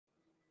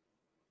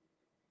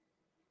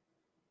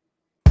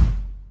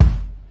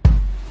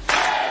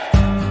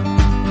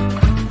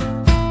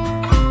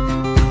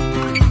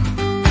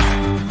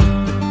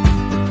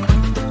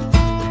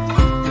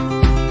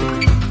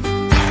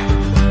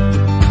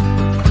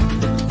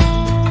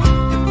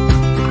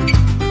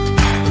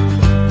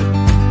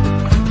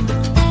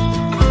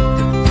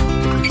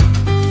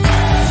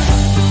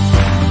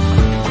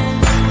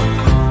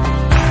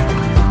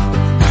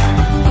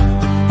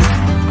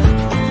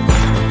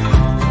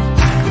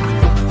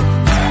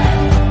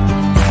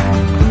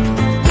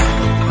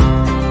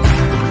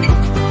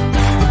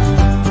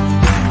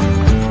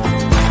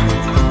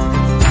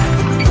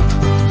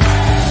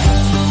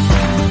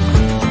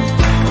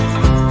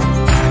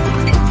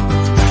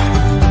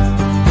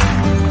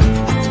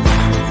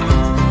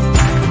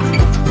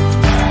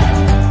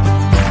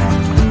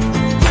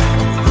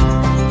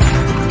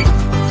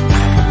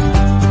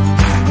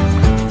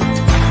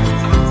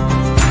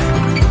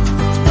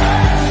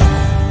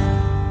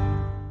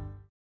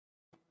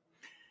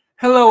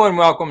Hello and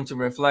welcome to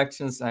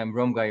Reflections. I'm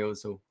Rom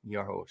Gayoso,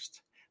 your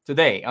host.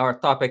 Today, our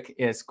topic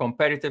is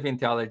competitive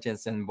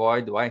intelligence, and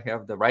boy, do I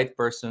have the right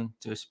person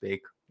to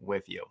speak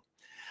with you.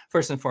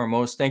 First and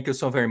foremost, thank you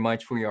so very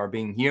much for your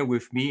being here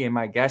with me and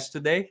my guest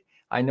today.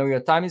 I know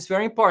your time is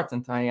very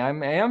important. I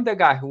am the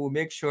guy who will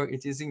make sure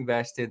it is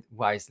invested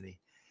wisely.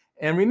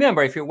 And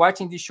remember, if you're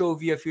watching the show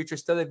via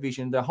Futures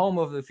Television, the home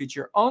of the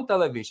future on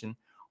television,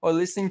 or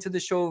listening to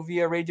the show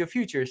via Radio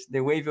Futures,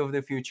 the wave of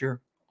the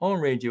future on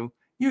radio,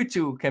 you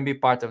too can be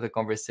part of the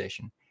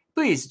conversation.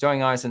 Please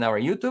join us on our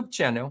YouTube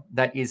channel,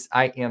 that is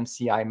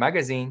IMCI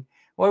Magazine,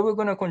 where we're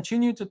going to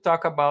continue to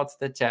talk about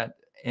the chat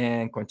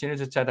and continue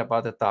to chat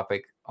about the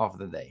topic of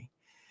the day.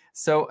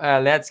 So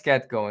let's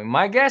get going.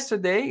 My guest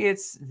today,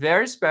 it's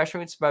very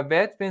special. It's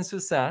Babette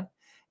Bensoussan.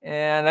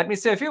 And let me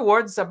say a few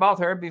words about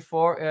her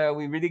before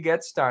we really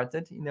get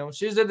started.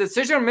 She's a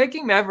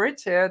decision-making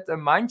maverick at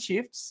Mind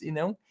Shifts.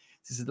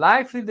 She's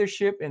life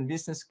leadership and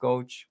business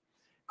coach,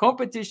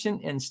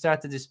 competition and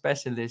strategy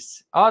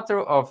specialist,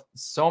 author of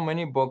so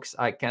many books,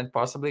 I can't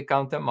possibly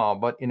count them all,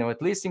 but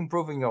at least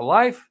improving your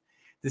life,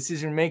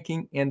 decision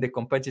making, and the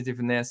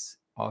competitiveness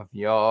of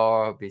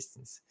your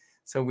business.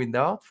 So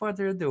without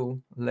further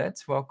ado,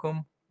 let's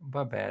welcome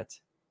Babette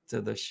to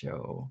the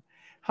show.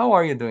 How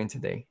are you doing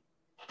today?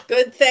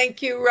 Good,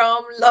 thank you,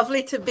 Rom.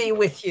 Lovely to be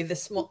with you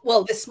this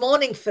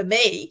morning for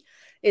me.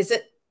 It's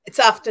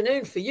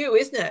afternoon for you,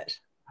 isn't it?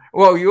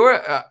 Well,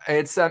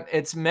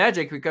 it's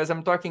magic because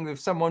I'm talking with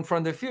someone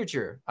from the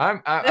future. I'm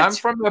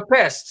from the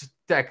past,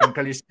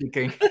 technically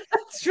speaking.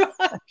 That's right.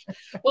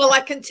 Well,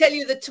 I can tell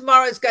you that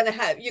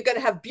you're going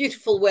to have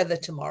beautiful weather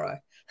tomorrow.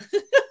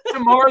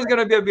 Tomorrow is going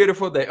to be a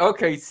beautiful day.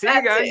 Okay, see,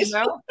 guys,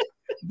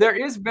 there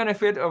is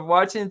benefit of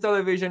watching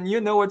television.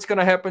 You know what's going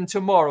to happen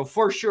tomorrow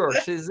for sure.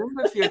 She's in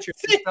the future.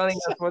 She's telling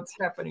us what's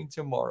happening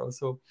tomorrow.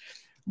 So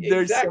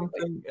there's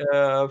something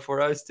for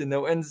us to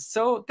know. And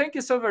so thank you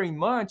so very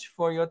much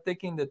for your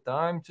taking the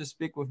time to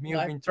speak with me.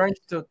 We've been trying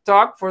to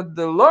talk for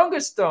the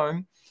longest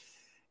time.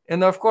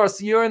 And of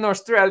course, you're in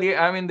Australia,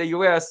 I'm in the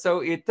US.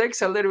 So it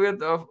takes a little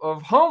bit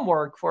of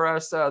homework for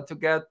us to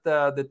get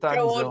the time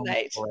zone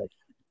correct.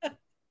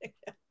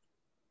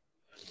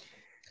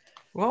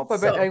 Well,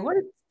 but I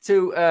wanted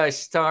to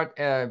start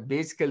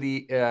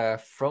basically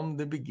from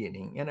the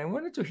beginning. And I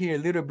wanted to hear a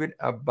little bit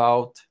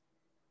about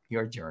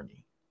your journey.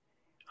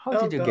 How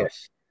did you get?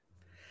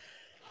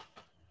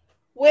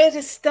 Where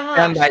to start?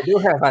 And I do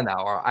have an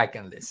hour. I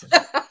can listen.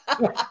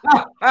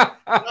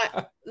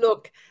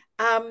 Look,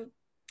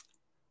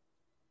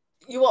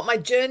 you want my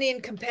journey in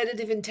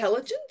competitive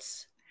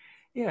intelligence?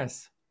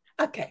 Yes.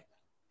 Okay.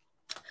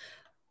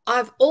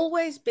 I've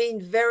always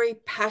been very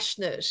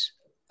passionate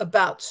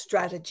about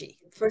strategy.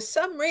 For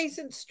some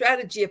reason,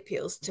 strategy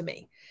appeals to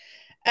me.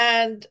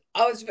 And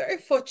I was very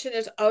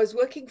fortunate. I was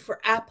working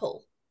for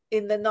Apple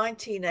in the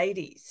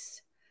 1980s.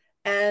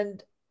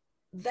 And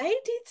they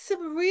did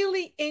some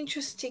really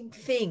interesting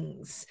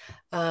things.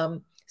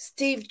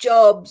 Steve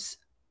Jobs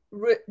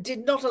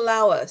did not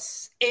allow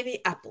us,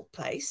 any Apple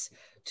place,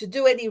 to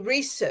do any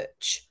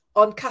research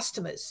on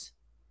customers.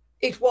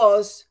 It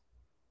was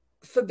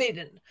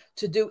forbidden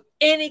to do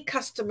any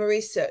customer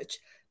research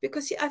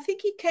because I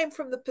think he came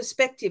from the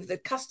perspective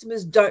that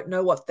customers don't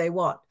know what they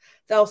want.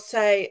 They'll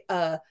say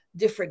a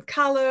different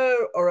color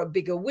or a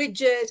bigger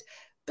widget,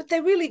 but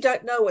they really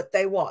don't know what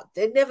they want.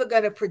 They're never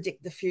going to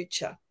predict the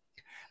future.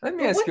 Let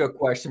me ask you a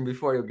question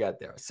before you get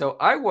there. So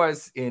I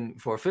was in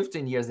for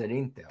 15 years at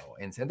Intel,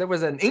 and so there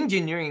was an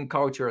engineering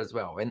culture as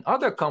well. And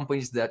other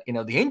companies that,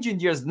 the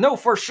engineers know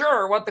for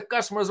sure what the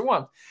customers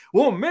want,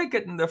 will make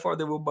it, and therefore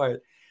they will buy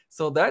it.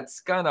 So that's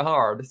kind of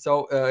hard.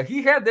 So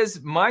he had this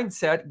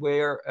mindset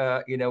where,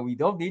 we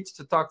don't need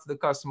to talk to the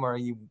customer.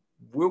 He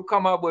will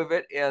come up with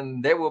it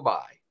and they will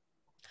buy.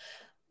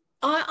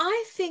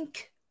 I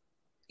think,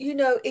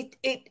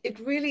 it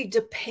really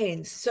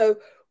depends. So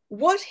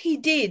what he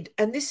did,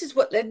 and this is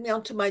what led me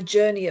onto my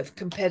journey of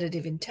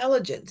competitive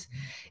intelligence,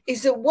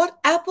 is that what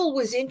Apple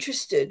was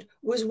interested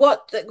was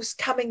that was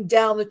coming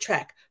down the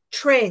track,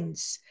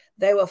 trends.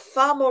 They were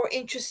far more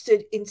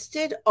interested,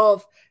 instead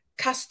of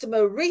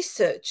customer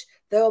research,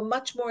 they were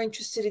much more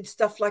interested in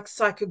stuff like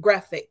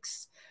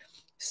psychographics.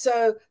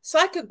 So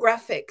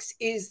psychographics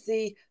is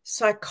the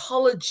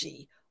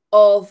psychology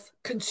of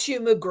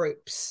consumer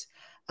groups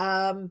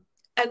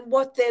and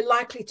what they're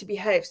likely to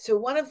behave. So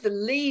one of the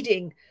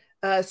leading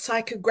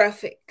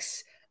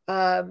psychographics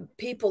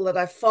people that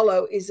I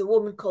follow is a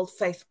woman called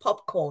Faith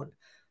Popcorn,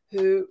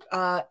 who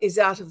is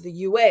out of the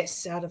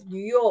US, out of New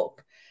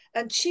York.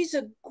 And she's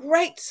a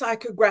great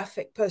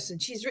psychographic person.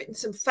 She's written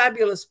some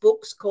fabulous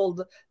books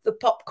called The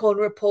Popcorn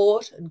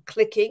Report and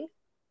Clicking.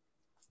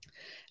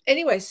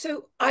 Anyway,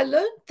 so I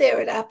learned there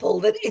at Apple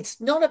that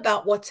it's not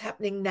about what's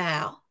happening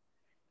now.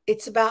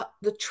 It's about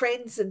the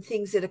trends and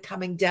things that are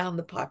coming down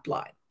the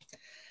pipeline.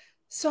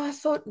 So I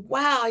thought,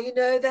 wow,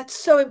 that's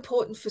so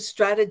important for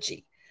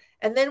strategy.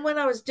 And then when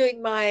I was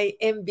doing my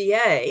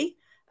MBA,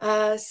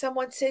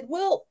 someone said,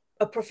 well,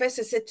 a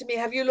professor said to me,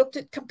 have you looked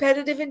at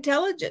competitive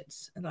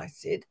intelligence? And I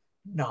said,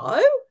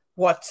 no,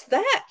 what's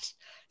that?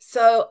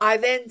 So I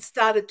then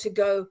started to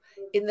go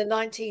in the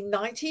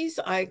 1990s.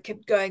 I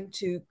kept going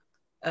to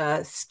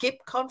SCIP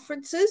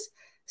conferences.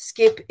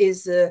 SCIP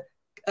is a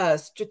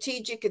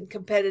Strategic and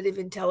Competitive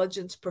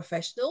Intelligence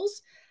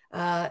Professionals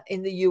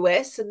in the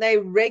US, and they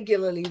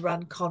regularly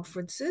run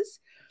conferences.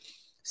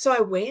 So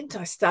I went,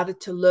 I started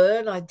to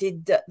learn. I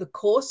did the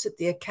course at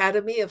the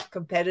Academy of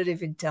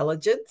Competitive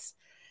Intelligence.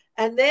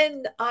 And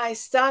then I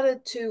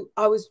started to,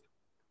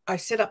 I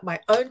set up my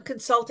own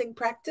consulting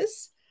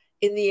practice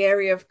in the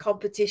area of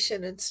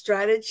competition and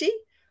strategy.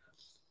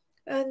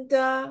 And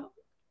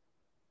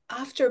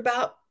after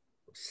about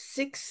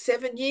 6,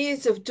 7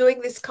 years of doing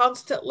this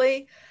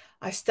constantly,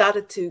 I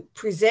started to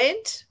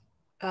present.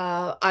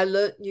 I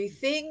learned new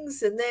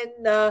things, and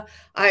then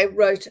I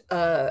wrote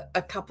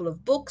a couple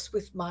of books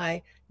with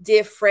my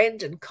dear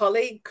friend and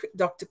colleague,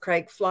 Dr.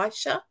 Craig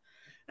Fleischer,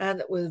 and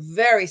it was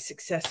very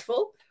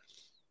successful.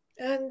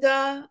 And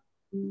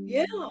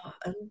yeah,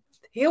 and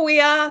here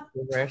we are,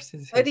 The rest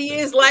is 30 history.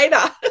 years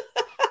later.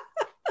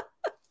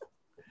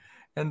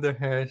 And the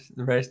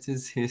rest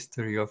is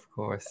history, of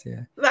course.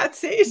 Yeah.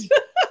 That's it.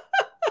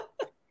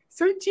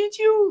 So did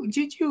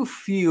you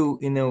feel,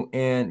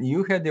 and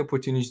you had the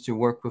opportunity to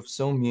work with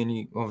so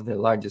many of the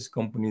largest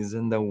companies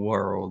in the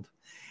world.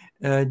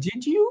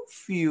 Did you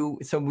feel,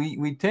 so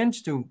we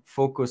tend to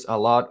focus a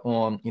lot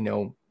on,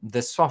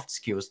 the soft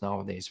skills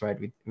nowadays, right?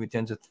 We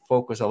tend to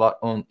focus a lot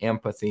on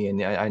empathy.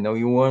 And I know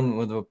you're one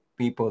of the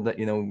people that,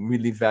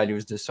 really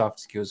values the soft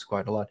skills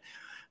quite a lot.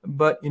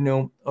 But,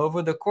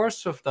 over the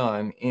course of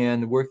time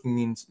and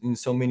working in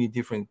so many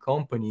different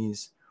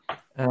companies,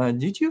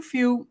 did you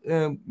feel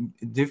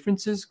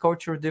differences,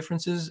 cultural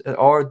differences,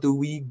 or do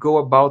we go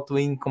about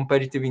doing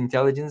competitive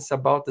intelligence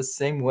about the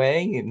same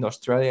way in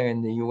Australia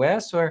and the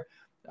US, or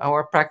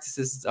our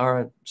practices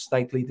are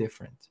slightly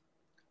different?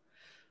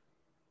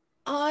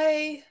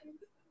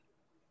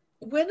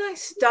 When I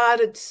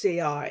started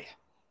CI,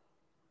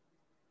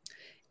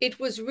 it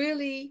was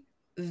really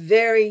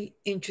very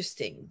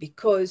interesting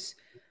because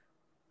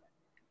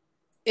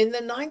in the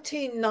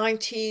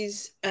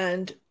 1990s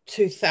and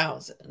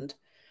 2000,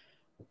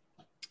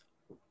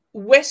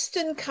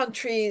 Western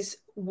countries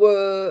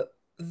were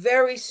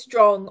very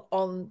strong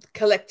on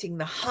collecting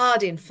the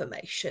hard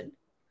information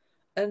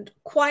and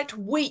quite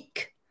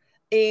weak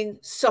in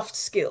soft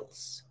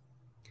skills.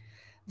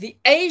 The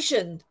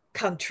Asian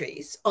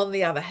countries, on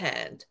the other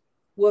hand,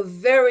 were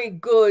very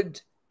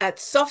good at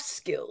soft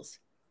skills,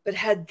 but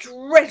had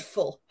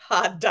dreadful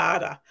hard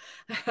data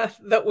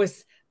that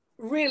was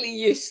really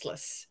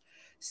useless.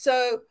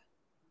 So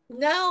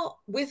now,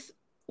 with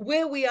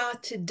where we are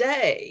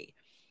today,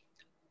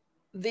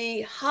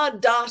 the hard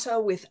data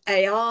with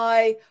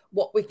AI,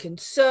 what we can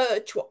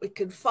search, what we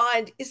can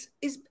find is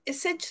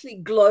essentially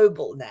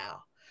global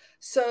now.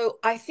 So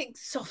I think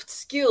soft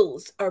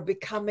skills are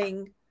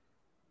becoming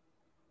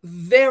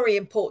very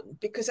important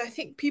because I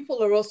think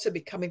people are also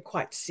becoming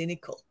quite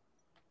cynical.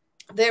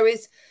 There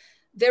is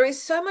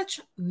so much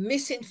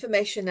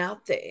misinformation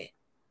out there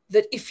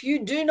that if you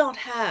do not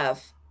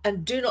have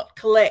and do not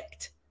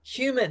collect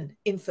human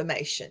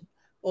information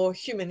or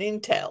human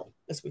intel,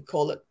 as we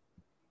call it,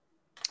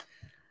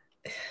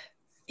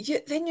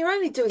 then you're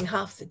only doing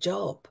half the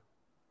job.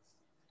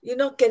 You're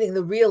not getting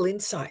the real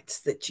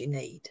insights that you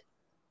need.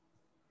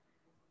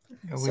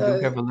 We do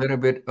have a little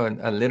bit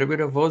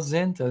of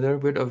OSINT, a little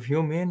bit of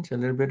human, a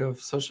little bit of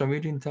social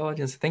media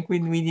intelligence. I think we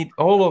need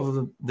all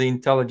of the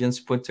intelligence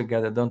put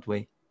together, don't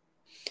we?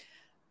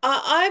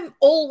 I'm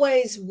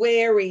always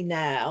wary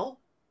now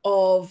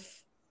of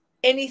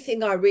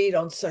anything I read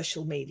on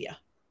social media.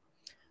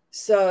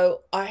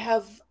 So I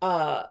have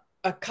a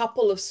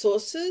couple of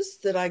sources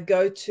that I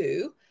go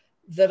to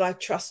that I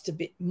trust a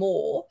bit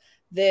more.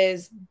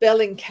 There's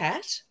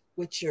Bellingcat,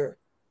 which are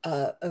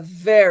a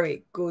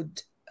very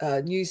good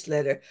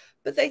newsletter,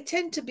 but they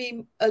tend to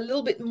be a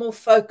little bit more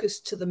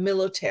focused to the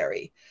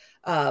military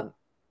and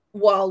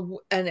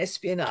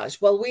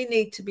espionage, while we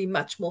need to be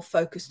much more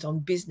focused on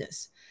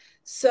business.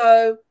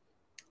 So,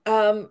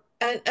 and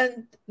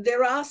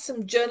there are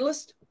some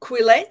journalists.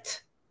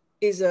 Quillette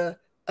is a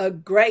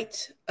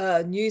great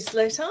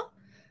newsletter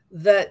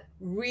that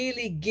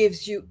really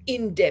gives you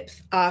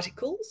in-depth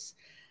articles.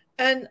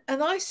 And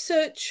I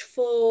search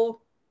for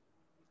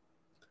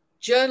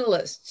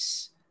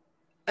journalists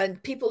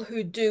and people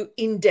who do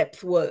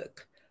in-depth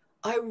work.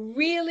 I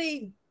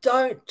really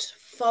don't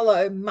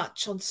follow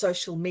much on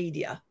social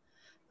media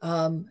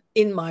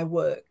in my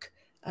work.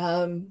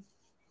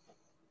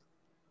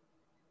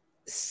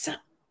 So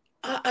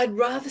I'd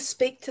rather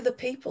speak to the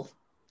people.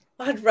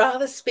 I'd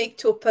rather speak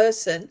to a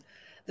person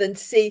than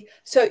see.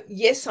 So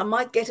yes, I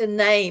might get a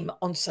name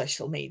on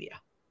social media.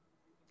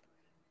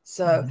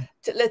 So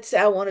let's say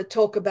I want to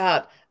talk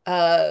about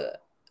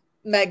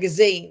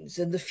magazines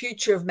and the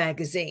future of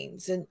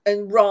magazines.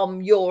 And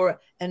Rom, you're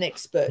an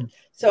expert.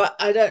 So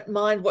I don't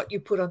mind what you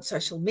put on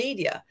social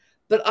media,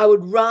 but I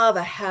would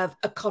rather have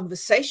a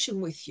conversation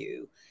with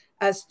you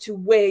as to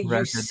where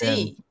you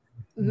see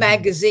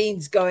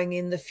magazines going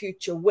in the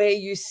future, where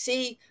you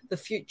see the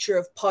future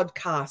of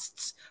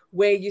podcasts,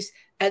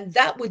 and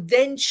that would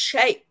then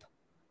shape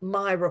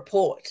my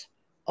report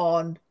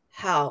on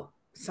how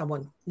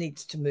someone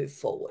needs to move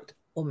forward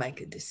or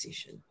make a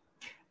decision.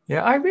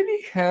 Yeah, I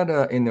really had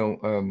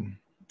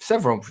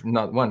several,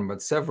 not one,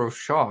 but several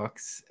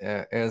shocks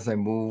as I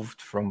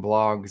moved from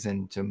blogs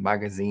into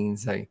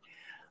magazines. I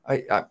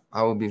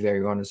will be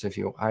very honest with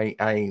you.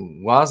 I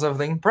was of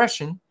the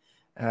impression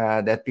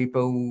that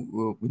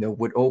people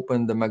would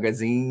open the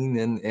magazine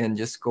and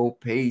just go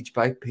page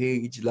by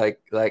page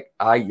like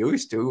I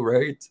used to,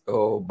 right?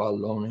 Oh,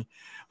 baloney.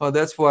 Oh,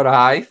 that's what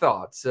I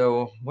thought.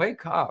 So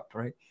wake up,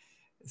 right?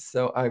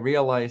 So I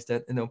realized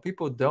that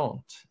people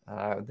don't.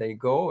 They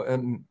go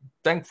and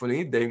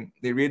thankfully they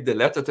read the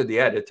letter to the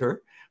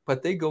editor,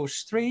 but they go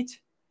straight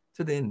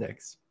to the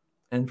index,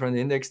 and from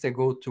the index they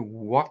go to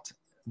what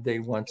they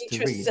want to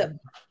Interests read, them.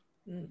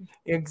 Mm.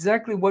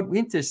 exactly what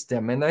interests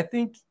them. And I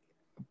think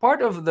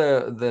part of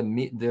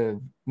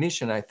the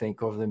mission, I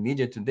think, of the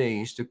media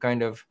today is to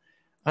kind of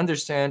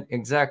understand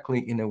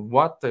exactly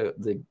what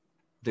the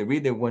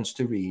reader wants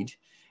to read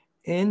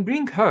and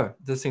bring her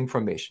this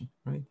information,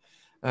 right?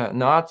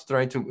 Not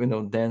try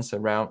to dance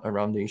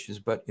around the issues,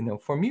 but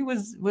for me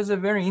was a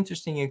very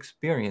interesting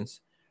experience.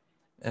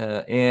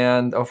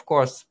 And of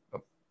course,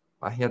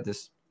 I had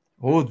this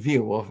old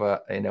view of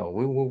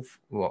we will.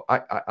 Well,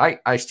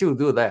 I still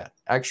do that.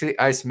 Actually,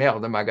 I smell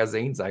the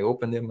magazines. I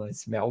open them. I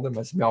smell them.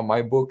 I smell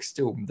my books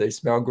too. They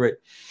smell great.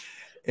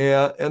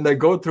 And I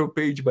go through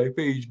page by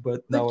page.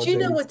 But But you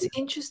know nowadays, what's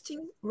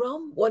interesting,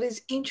 Rom? What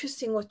is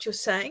interesting what you're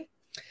saying?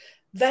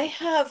 They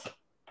have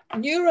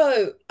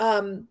neuro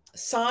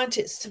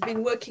scientists have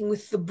been working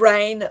with the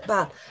brain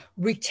about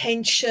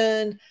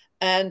retention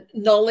and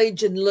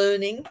knowledge and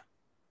learning.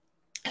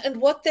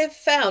 And what they've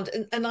found,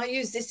 and I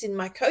use this in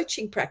my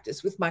coaching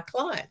practice with my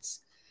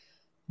clients,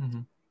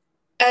 mm-hmm.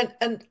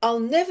 and I'll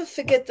never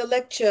forget the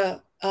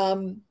lecture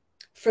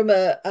from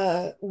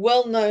a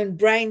well-known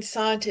brain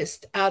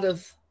scientist out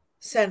of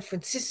San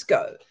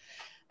Francisco.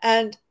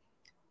 And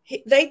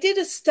they did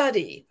a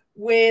study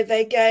where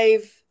they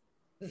gave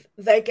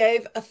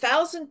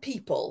 1,000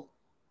 people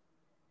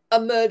a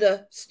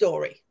murder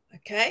story.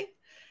 Okay,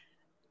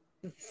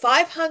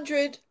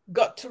 500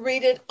 got to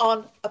read it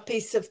on a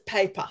piece of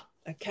paper.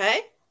 Okay,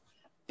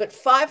 but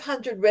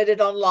 500 read it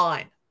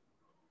online.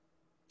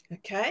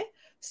 Okay,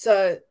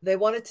 so they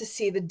wanted to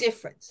see the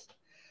difference.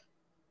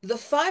 The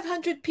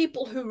 500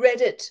 people who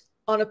read it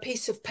on a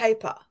piece of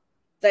paper,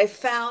 they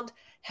found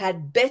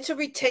had better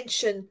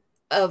retention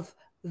of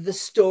the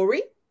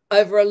story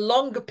over a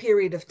longer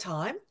period of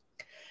time.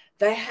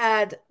 They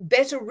had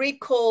better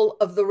recall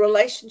of the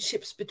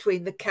relationships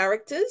between the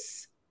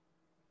characters,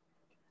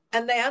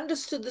 and they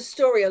understood the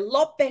story a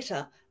lot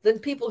better than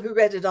people who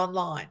read it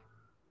online.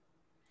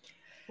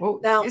 Well,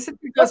 Now, is it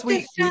because what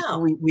they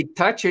found, we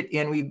touch it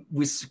and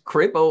we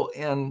scribble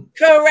and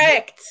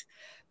correct.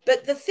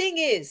 But the thing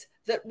is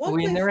that what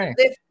we interact?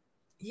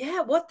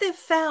 what they've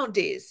found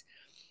is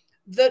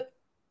that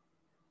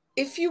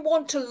if you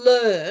want to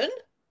learn,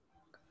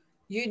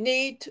 you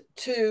need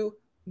to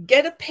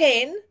get a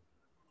pen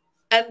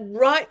and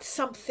write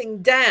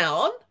something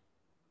down.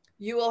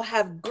 You will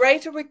have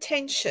greater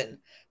retention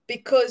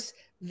because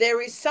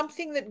there is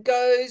something that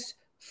goes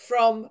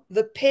from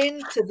the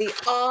pen to the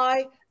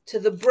eye to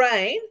the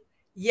brain.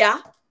 Yeah.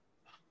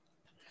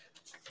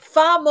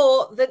 Far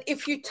more than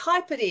if you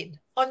type it in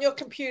on your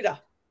computer.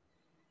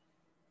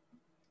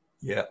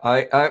 Yeah,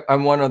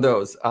 I'm one of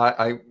those.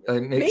 I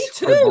make Me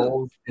too.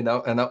 scribbles, and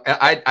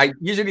I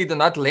usually do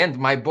not lend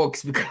my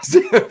books because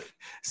they're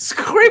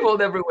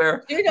scribbled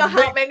everywhere. Do you know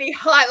how many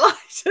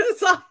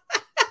highlighters I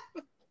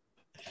have?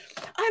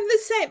 I'm the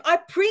same. I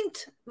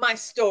print my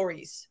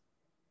stories.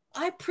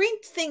 I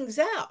print things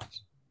out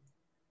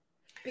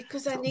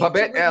because I need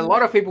Babette, to. a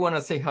lot of people want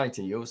to say hi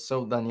to you.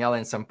 So Daniela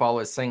in São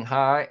Paulo is saying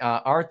hi.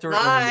 Arthur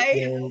Hi.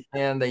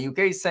 in the UK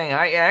is saying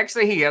hi.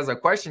 Actually, he has a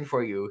question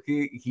for you.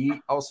 He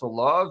also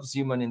loves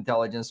human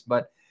intelligence,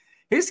 but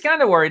he's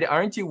kind of worried.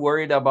 Aren't you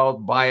worried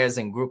about bias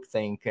and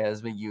groupthink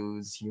as we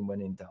use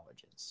human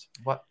intelligence?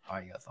 What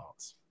are your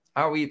thoughts?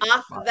 Are we?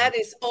 Arthur,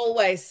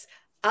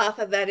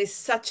 that is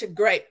such a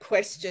great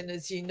question,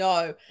 as you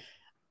know.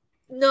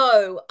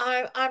 No,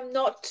 I'm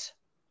not.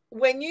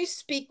 When you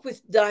speak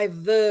with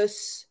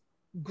diverse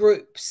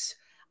groups,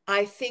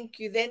 I think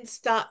you then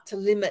start to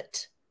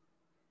limit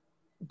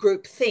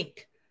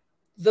groupthink.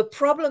 The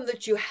problem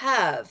that you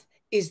have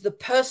is the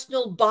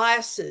personal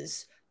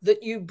biases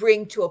that you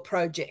bring to a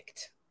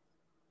project.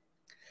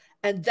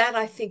 And that,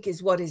 I think,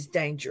 is what is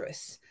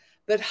dangerous.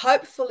 But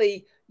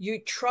hopefully you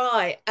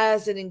try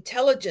as an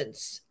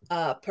intelligence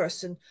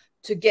person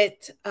to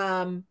get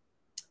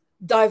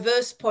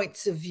diverse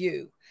points of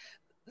view.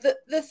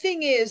 The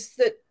thing is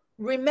that,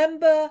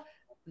 remember,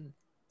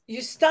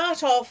 you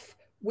start off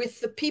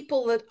with the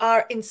people that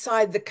are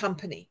inside the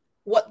company,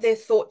 what their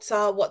thoughts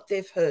are, what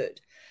they've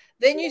heard.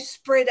 Then you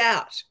spread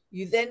out.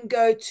 You then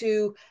go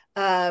to,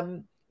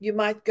 you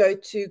might go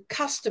to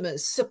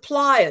customers,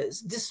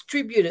 suppliers,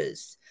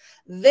 distributors.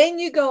 Then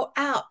you go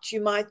out.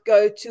 You might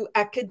go to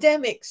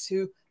academics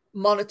who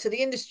monitor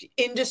the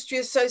industry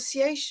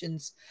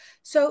associations.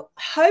 So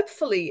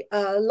hopefully,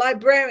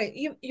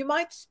 librarian, you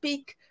might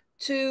speak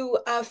to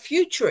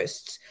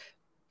futurists.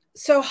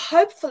 So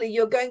hopefully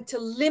you're going to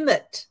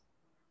limit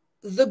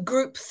the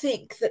group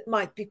think that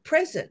might be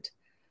present.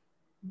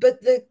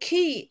 But the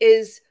key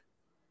is,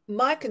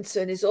 my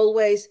concern is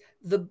always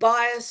the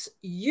bias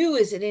you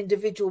as an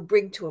individual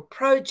bring to a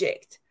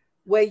project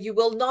where you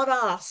will not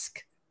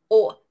ask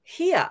or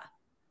hear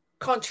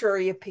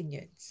contrary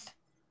opinions.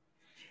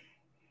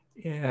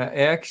 Yeah,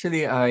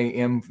 actually, I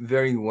am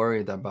very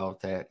worried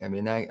about that. I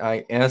mean,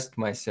 I asked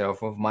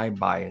myself of my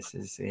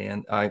biases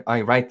and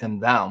I write them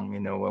down,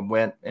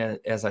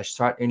 as I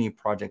start any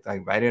project, I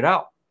write it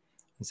out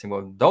and say,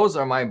 well, those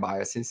are my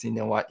biases. You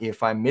know what,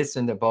 if I'm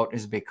missing the boat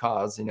is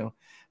because,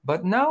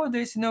 but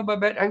nowadays,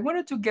 Babette, I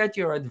wanted to get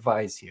your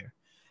advice here.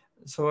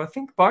 So I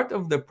think part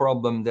of the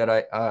problem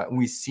that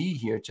we see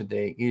here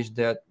today is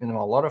that, a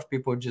lot of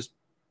people just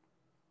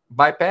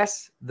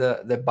bypass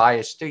the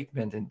bias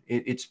statement, and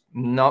it's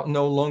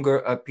no longer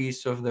a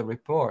piece of the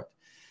report,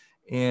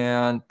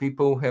 and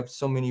people have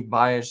so many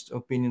biased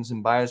opinions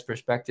and biased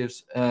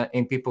perspectives,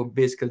 and people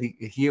basically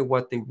hear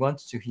what they want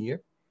to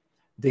hear,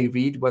 they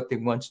read what they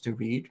want to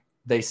read,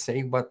 they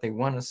say what they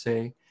want to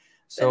say.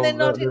 Then they're So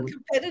not in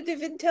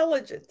competitive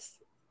intelligence.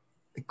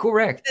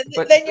 correct,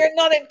 but then you're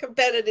not in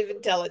competitive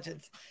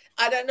intelligence.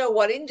 I don't know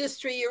what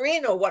industry you're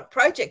in or what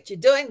project you're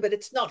doing, but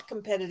it's not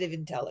competitive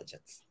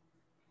intelligence.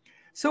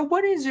 So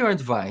what is your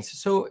advice?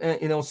 So,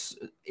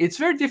 it's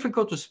very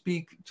difficult to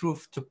speak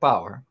truth to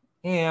power.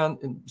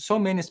 And so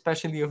many,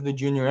 especially of the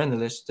junior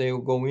analysts, they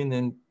will go in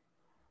and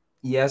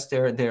yes,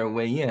 their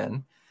way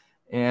in.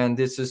 And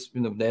this is,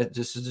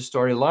 this is the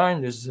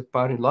storyline, this is the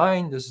party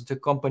line, this is the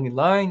company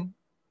line.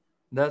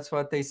 That's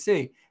what they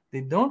say.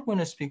 They don't want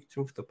to speak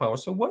truth to power.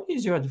 So what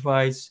is your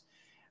advice?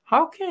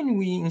 How can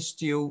we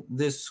instill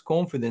this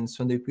confidence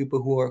on the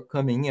people who are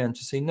coming in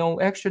to say, no,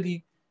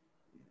 actually,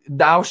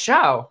 thou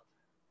shalt,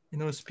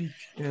 speak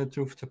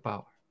truth to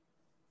power?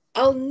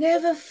 I'll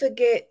never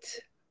forget,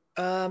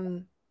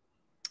 I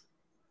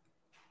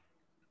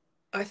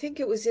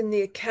think it was in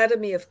the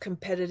Academy of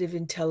Competitive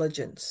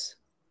Intelligence,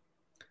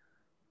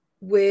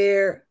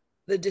 where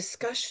the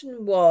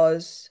discussion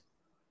was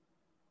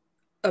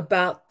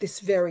about this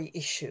very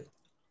issue.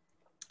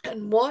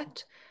 And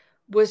what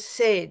was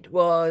said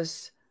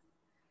was,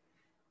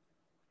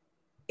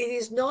 it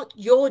is not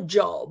your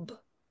job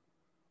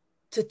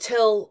to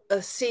tell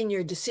a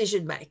senior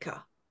decision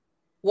maker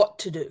what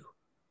to do.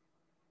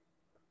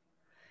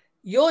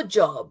 Your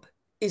job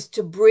is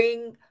to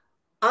bring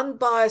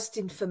unbiased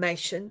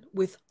information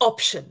with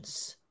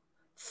options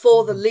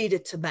for the leader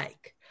to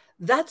make.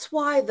 That's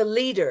why the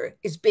leader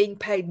is being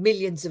paid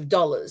millions of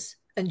dollars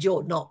and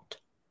you're not.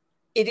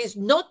 It is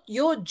not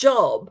your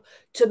job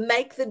to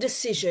make the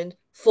decision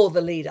for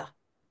the leader.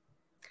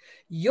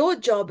 Your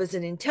job as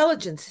an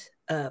intelligence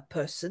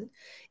person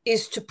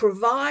is to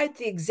provide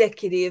the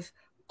executive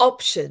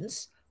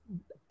options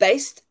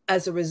based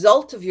as a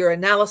result of your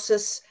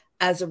analysis,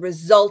 as a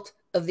result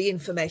of the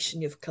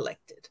information you've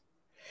collected.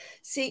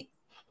 See,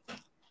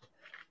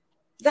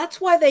 that's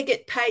why they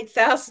get paid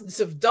thousands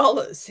of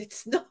dollars.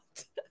 It's not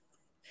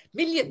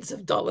millions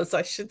of dollars,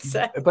 I should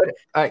say.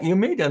 But you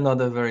made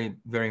another very,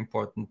 very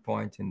important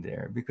point in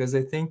there, because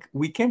I think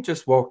we can't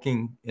just walk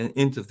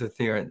into the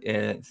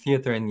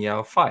theater and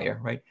yell fire,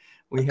 right?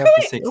 We have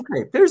to say,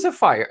 okay, there's a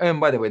fire.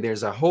 And by the way,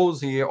 there's a hose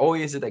here. Oh,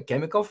 is it a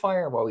chemical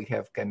fire? Well, we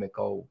have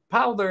chemical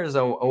powders.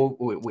 Oh,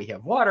 we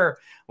have water.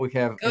 We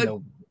have,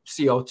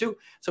 CO2.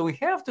 So we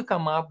have to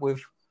come up with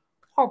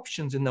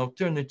options and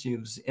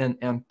alternatives and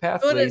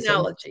pathways. Good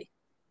analogy.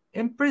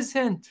 And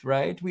present,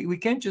 right? We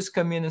can't just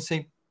come in and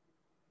say,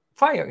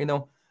 fire,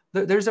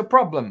 there's a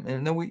problem.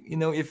 And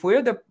if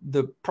we're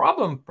the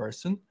problem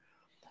person,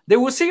 they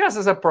will see us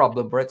as a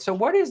problem, right? So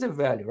what is the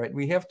value, right?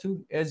 We have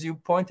to, as you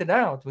pointed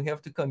out, we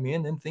have to come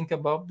in and think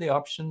about the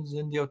options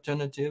and the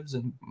alternatives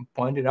and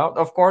point it out.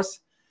 Of course,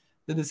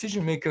 the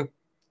decision maker,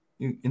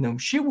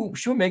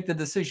 she'll make the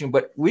decision,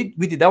 but we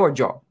did our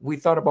job. We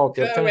thought about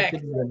the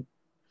alternatives and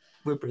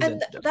we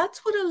presented them. That's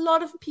what a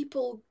lot of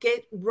people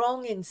get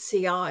wrong in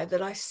CI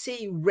that I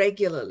see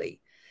regularly.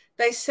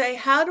 They say,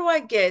 how do I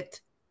get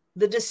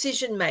the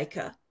decision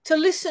maker to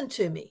listen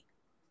to me?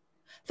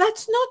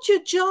 That's not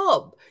your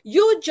job.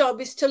 Your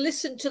job is to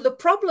listen to the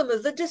problem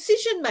of the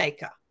decision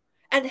maker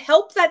and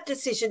help that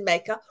decision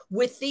maker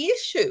with the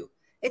issue.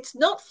 It's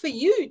not for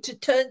you to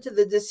turn to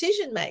the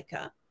decision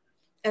maker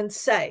and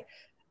say,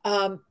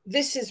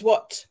 this is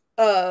what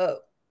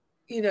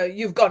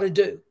you've got to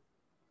do.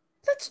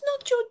 That's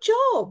not your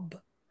job.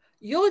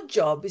 Your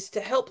job is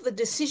to help the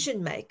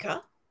decision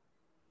maker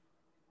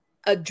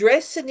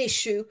address an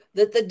issue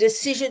that the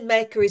decision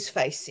maker is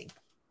facing.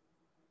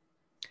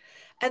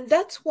 And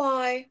that's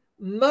why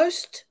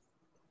most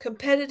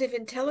competitive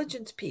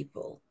intelligence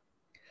people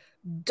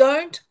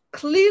don't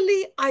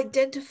clearly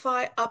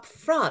identify up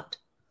front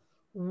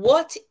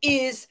what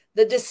is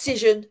the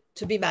decision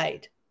to be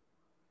made.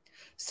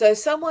 So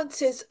someone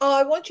says, oh,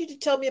 I want you to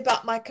tell me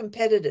about my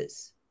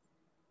competitors.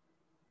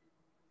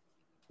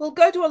 Well,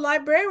 go to a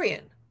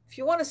librarian. If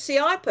you want a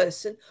CI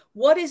person,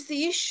 what is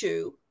the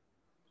issue?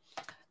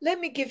 Let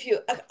me give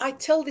you, I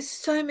tell this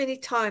so many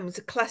times,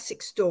 a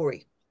classic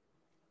story.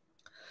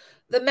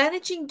 The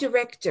managing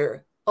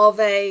director of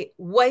a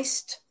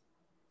waste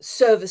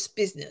service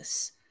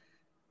business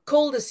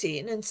called us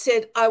in and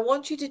said, I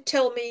want you to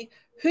tell me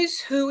who's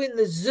who in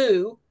the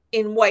zoo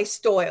in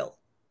waste oil.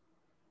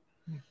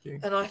 Okay.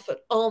 And I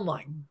thought, oh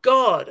my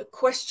God, a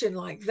question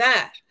like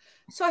that.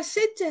 So I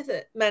said to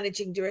the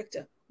managing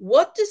director,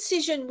 what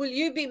decision will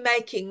you be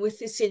making with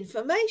this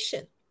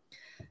information?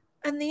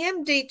 And the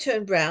MD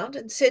turned round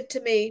and said to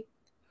me,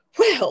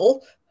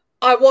 well,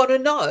 I want to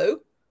know,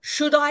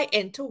 should I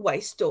enter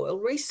waste oil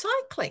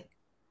recycling?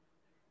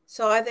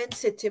 So I then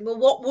said to him, well,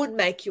 what would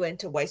make you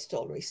enter waste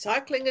oil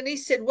recycling? And he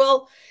said,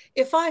 well,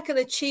 if I can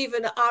achieve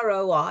an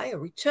ROI, a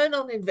return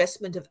on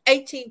investment of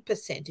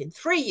 18% in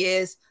 3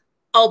 years,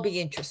 I'll be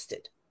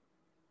interested.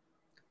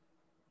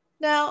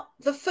 Now,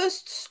 the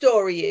first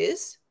story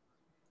is,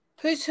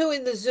 who's who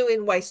in the zoo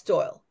in waste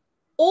oil?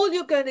 All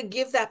you're going to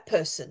give that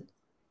person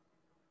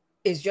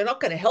is you're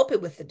not going to help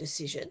him with the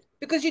decision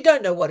because you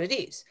don't know what it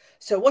is.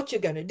 So what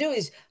you're going to do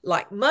is,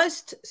 like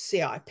most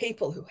CI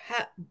people who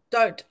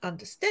don't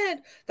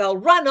understand, they'll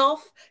run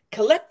off,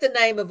 collect the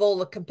name of all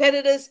the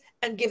competitors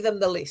and give them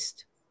the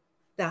list.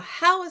 Now,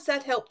 how has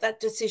that helped that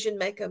decision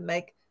maker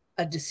make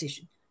a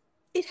decision?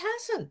 It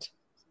hasn't.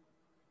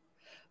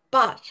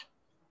 But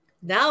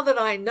now that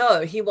I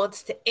know he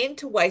wants to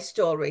enter waste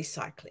oil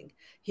recycling,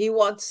 he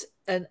wants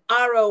an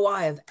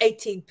ROI of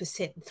 18%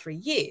 in 3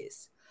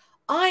 years,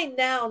 I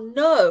now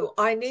know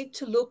I need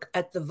to look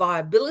at the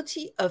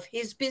viability of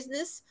his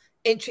business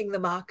entering the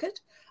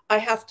market. I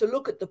have to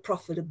look at the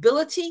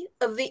profitability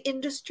of the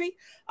industry.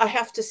 I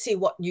have to see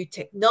what new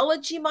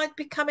technology might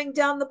be coming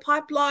down the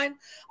pipeline.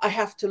 I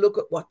have to look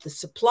at what the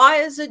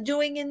suppliers are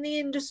doing in the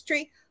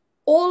industry.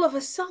 All of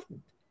a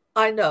sudden,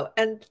 I know.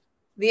 And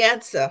the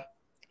answer,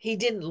 he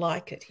didn't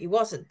like it. He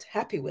wasn't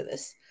happy with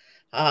us,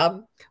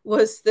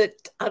 was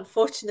that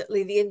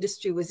unfortunately the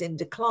industry was in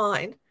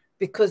decline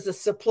because the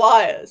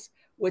suppliers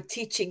were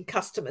teaching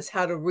customers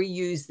how to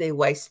reuse their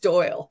waste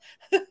oil.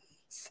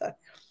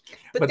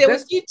 But there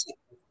was new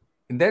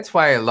that's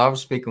why I love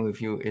speaking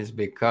with you, is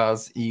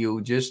because you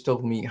just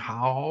told me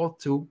how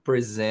to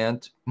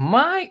present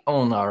my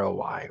own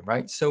ROI,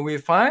 right? So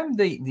if I'm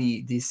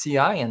the CI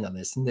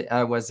analyst, and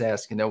I was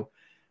asked,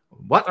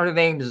 what are the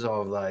names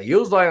of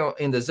used oil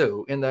in the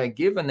zoo, and I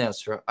give an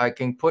answer, I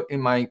can put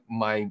in my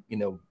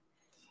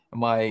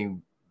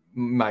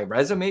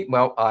resume.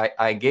 Well,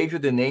 I gave you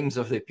the names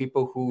of the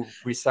people who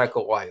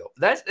recycle oil.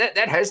 That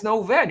has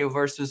no value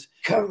versus,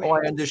 correct. Oh,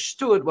 I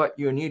understood what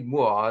your need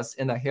was,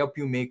 and I help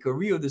you make a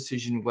real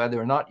decision whether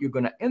or not you're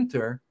going to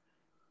enter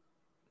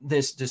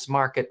this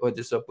market or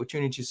this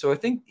opportunity. So I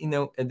think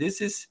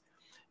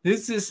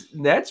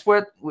that's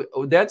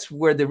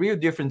where the real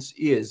difference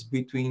is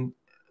between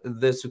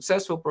the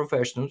successful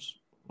professionals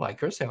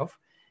like yourself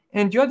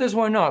and the others who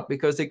are not,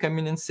 because they come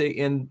in and say,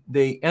 and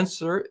they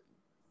answer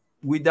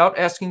without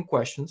asking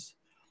questions,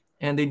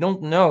 and they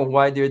don't know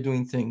why they're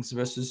doing things,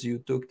 versus you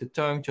took the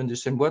time to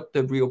understand what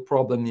the real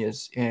problem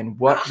is and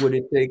what would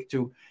it take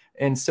to,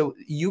 and so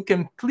you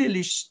can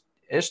clearly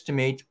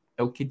estimate,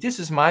 okay, this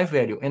is my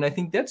value. And I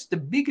think that's the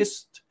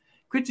biggest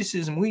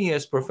criticism we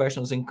as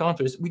professionals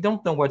encounter, is we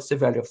don't know what's the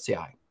value of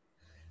CI.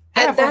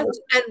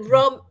 And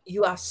Rom,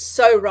 you are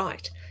so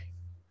right.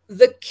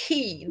 The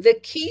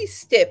key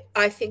step,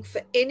 I think,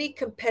 for any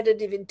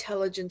competitive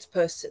intelligence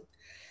person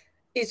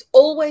is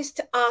always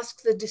to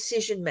ask the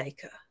decision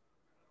maker,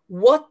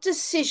 what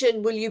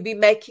decision will you be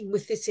making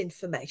with this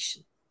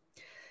information?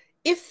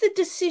 If the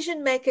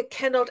decision maker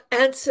cannot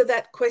answer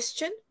that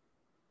question,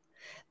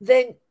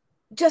 then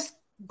just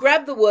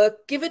grab the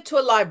work, give it to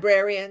a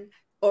librarian,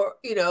 or,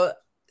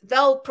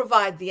 they'll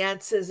provide the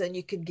answers and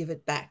you can give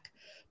it back.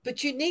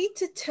 But you need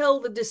to tell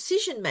the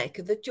decision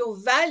maker that your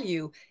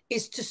value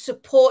is to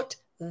support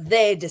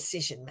their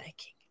decision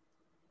making.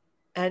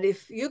 And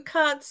if you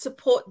can't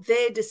support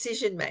their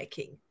decision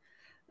making,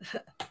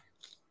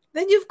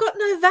 then you've got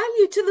no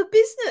value to the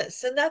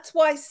business. And that's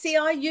why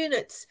CI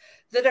units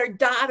that are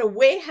data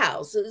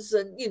warehouses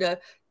and,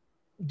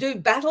 do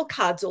battle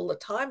cards all the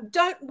time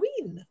don't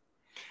win.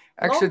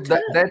 Actually,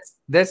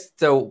 that's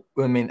so.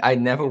 I mean, I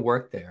never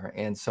worked there,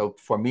 and so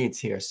for me, it's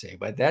hearsay.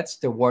 But that's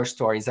the worst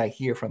stories I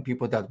hear from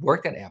people that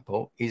worked at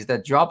Apple, is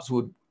that Jobs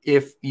would,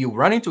 if you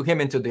run into him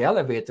into the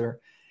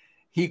elevator,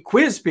 he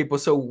quizzed people.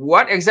 So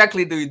what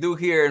exactly do you do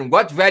here, and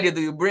what value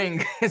do you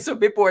bring? So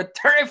people are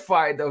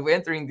terrified of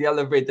entering the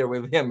elevator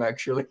with him.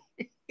 Actually,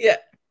 yeah.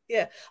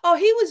 Oh,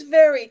 he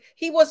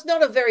was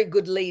not a very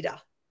good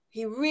leader.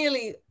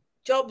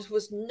 Jobs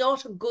was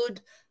not a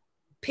good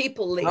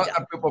people leader. Not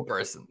a people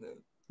person.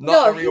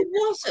 No, he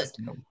wasn't.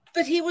 No.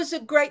 But he was a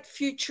great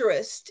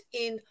futurist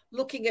in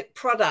looking at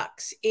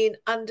products, in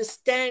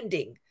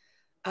understanding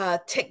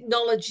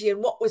technology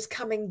and what was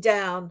coming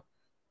down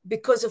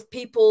because of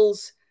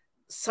people's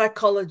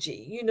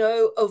psychology,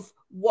 of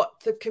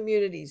what the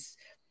communities,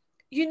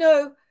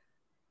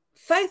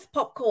 Faith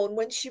Popcorn,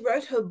 when she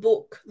wrote her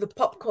book, The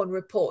Popcorn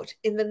Report,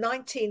 in the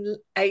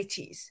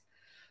 1980s,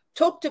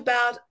 talked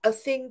about a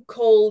thing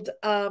called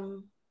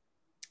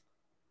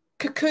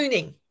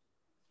cocooning.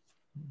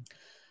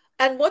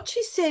 And what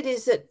she said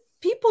is that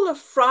people are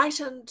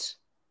frightened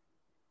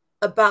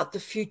about the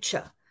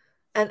future.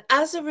 And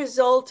as a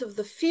result of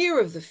the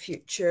fear of the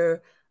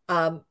future,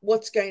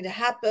 what's going to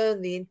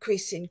happen, the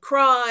increase in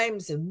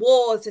crimes and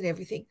wars and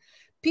everything,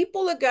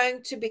 people are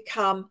going to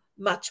become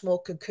much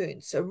more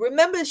cocooned. So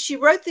remember, she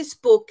wrote this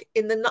book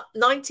in the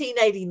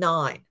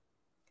 1989,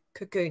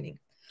 Cocooning.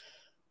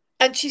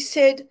 And she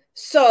said,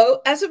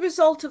 so as a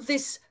result of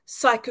this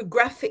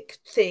psychographic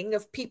thing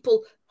of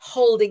people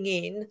holding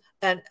in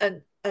and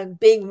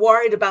being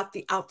worried about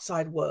the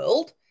outside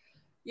world,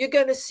 you're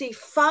going to see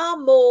far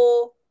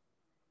more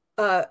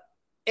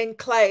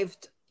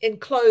enclosed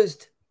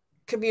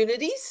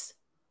communities,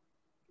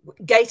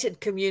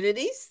 gated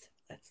communities,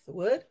 that's the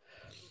word.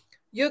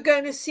 You're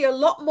going to see a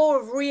lot more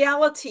of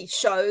reality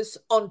shows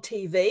on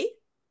TV.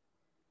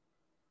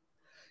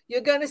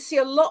 You're going to see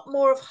a lot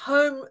more of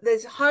home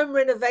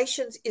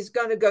renovations is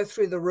going to go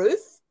through the roof.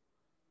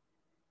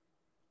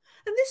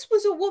 And this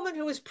was a woman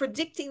who was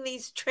predicting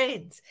these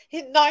trends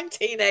in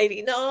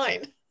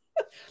 1989.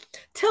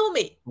 Tell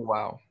me,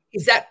 wow,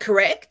 is that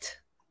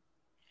correct?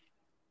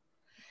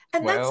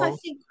 And that's, I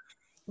think,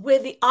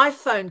 where the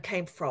iPhone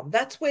came from.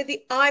 That's where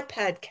the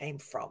iPad came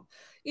from.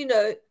 You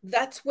know,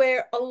 that's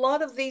where a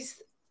lot of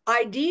these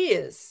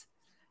ideas,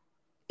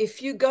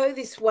 if you go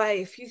this way,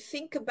 if you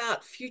think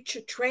about future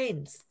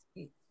trends,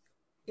 you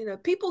know,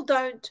 people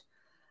don't,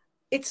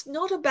 it's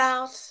not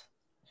about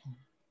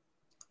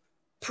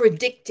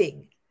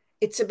predicting.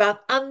 It's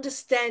about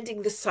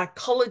understanding the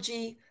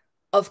psychology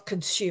of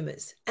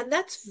consumers. And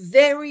that's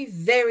very,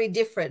 very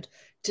different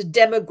to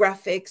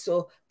demographics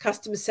or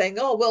customers saying,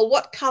 oh, well,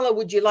 what color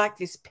would you like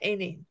this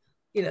pen in?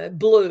 You know,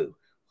 blue.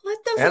 Well,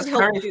 that doesn't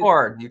help Henry you.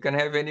 Ford, you can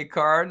have any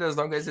card as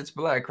long as it's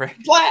black, right?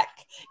 Black.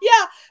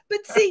 Yeah.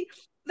 But see,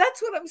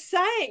 that's what I'm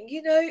saying.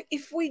 You know,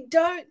 if we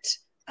don't,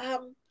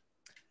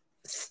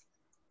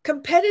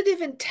 competitive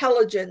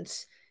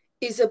intelligence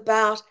is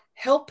about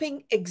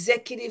helping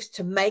executives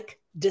to make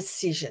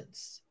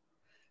decisions.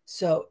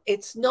 So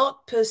it's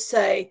not per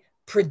se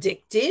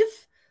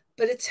predictive,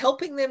 but it's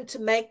helping them to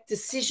make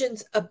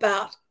decisions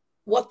about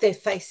what they're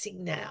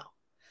facing now.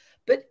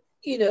 But,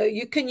 you know,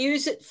 you can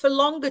use it for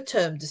longer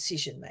term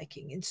decision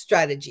making in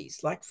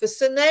strategies, like for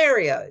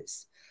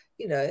scenarios.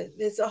 You know,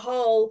 there's a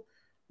whole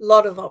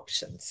lot of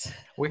options.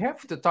 We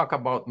have to talk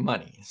about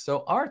money.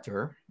 So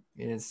Arthur,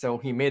 so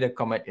he made a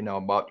comment, you know,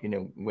 about, you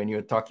know, when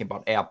you're talking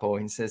about Apple,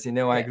 and says, you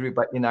know, I agree,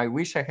 but, you know, I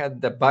wish I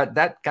had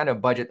that kind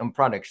of budget on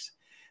products.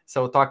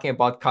 So talking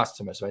about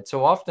customers, right?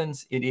 So often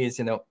it is,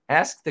 you know,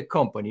 ask the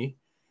company.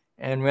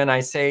 And when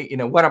I say, you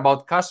know, what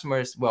about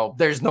customers? Well,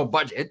 there's no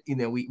budget. You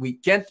know, we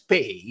can't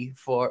pay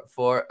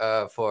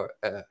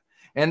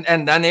and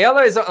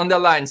Daniela is on the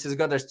line. She's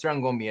gonna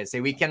strangle me and say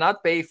we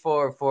cannot pay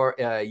for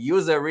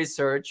user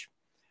research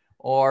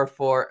or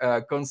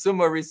for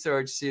consumer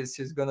research.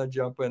 She's gonna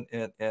jump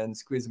in and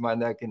squeeze my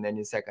neck in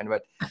any second.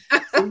 But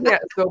so, yeah,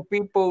 so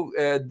people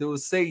do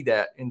say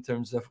that in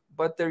terms of,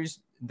 but there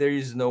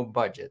is no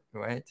budget,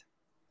 right?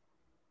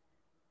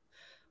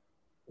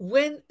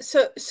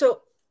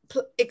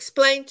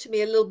 Explain to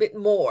me a little bit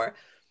more.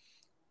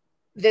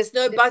 There's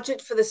no budget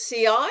for the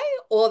CI,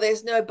 or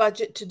there's no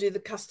budget to do the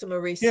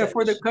customer research? Yeah,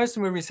 for the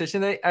customer research.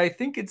 And I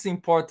think it's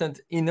important,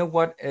 you know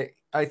what,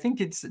 I think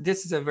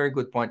this is a very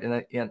good point.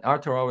 And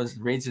Arthur always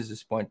raises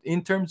this point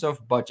in terms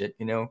of budget.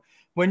 You know,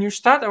 when you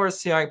start our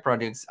CI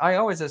projects, I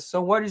always ask,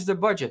 so what is the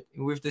budget?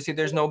 If they say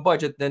there's no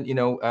budget, then, you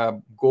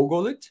know,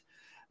 Google it.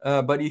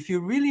 But if you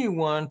really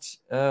want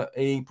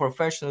a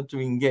professional to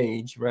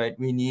engage, right,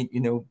 we need, you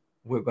know,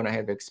 we're going to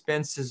have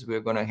expenses. We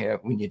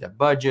need a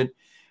budget.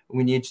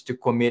 We need to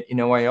commit. You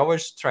know, I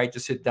always try to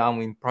sit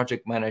down in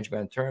project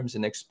management terms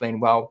and explain,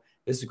 well,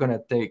 this is going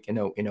to take, you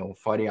know,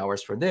 40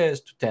 hours for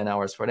this to 10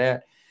 hours for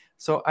that.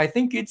 So I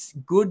think it's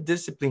good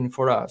discipline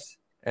for us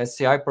as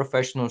CI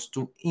professionals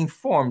to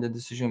inform the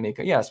decision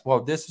maker. Yes,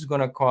 well, this is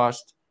going to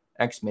cost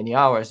X many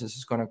hours. This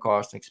is going to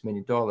cost X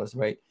many dollars,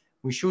 right?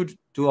 We should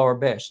do our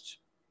best.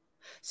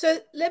 So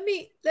let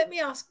me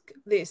ask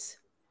this.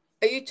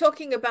 Are you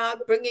talking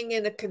about bringing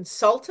in a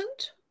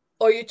consultant,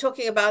 or are you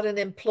talking about an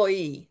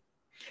employee?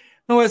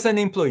 No, as an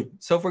employee.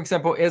 So, for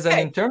example, as an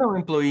internal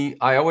employee,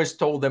 I always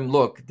told them,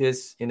 look,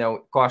 this, you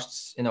know,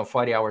 costs, you know,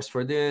 40 hours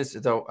for this.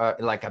 So,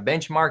 like a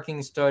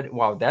benchmarking study,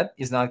 wow, that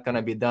is not going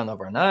to be done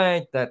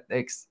overnight. That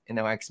takes, you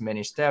know, X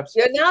many steps.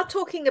 You're now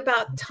talking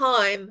about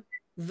time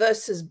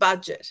versus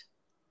budget.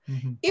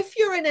 Mm-hmm. If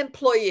you're an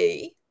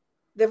employee,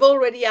 they've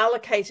already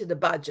allocated a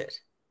budget.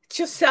 It's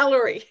your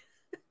salary.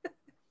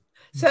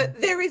 So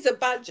mm-hmm. There is a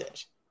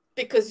budget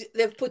because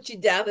they've put you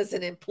down as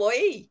an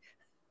employee.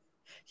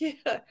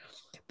 Yeah.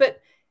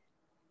 But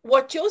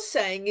what you're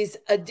saying is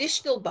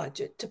additional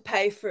budget to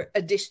pay for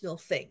additional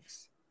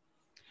things.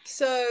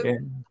 So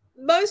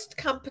most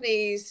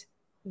companies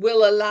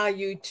will allow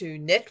you to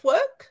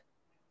network,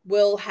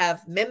 will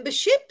have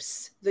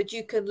memberships that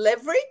you can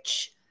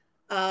leverage.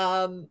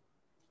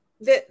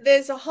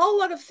 There's a whole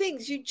lot of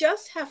things. You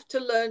just have to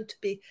learn to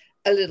be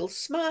a little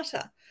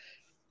smarter.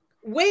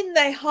 When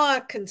they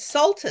hire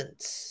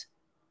consultants,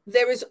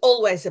 there is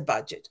always a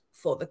budget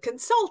for the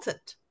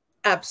consultant.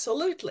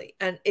 Absolutely.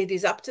 And it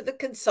is up to the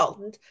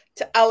consultant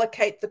to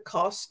allocate the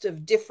cost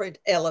of different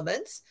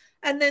elements,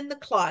 and then the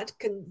client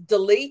can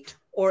delete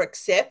or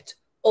accept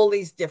all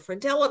these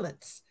different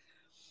elements,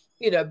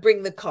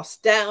 bring the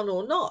cost down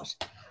or not.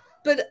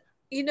 But,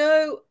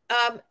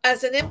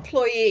 as an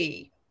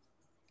employee,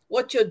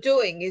 what you're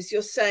doing is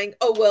you're saying,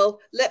 oh, well,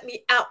 let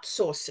me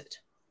outsource it.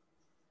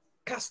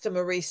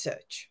 Customer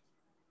research.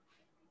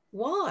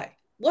 Why?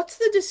 What's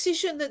the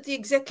decision that the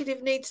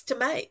executive needs to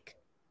make?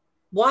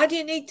 Why do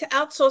you need to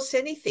outsource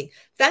anything?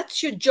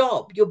 That's your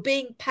job. You're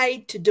being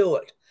paid to do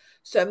it.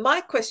 So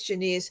my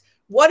question is,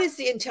 what is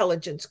the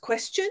intelligence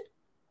question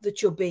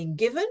that you're being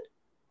given?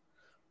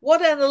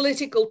 What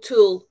analytical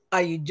tool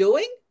are you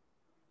doing?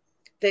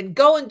 Then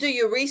go and do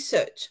your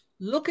research.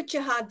 Look at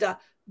your hard data.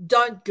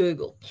 Don't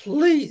Google.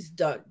 Please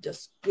don't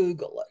just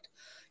Google it.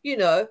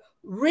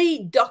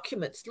 Read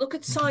documents, look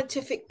at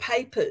scientific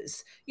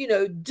papers,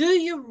 do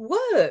your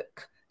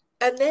work,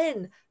 and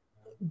then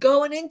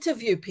go and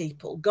interview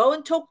people, go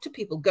and talk to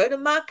people, go to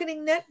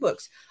marketing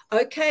networks.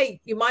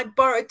 Okay, you might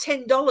borrow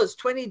 $10,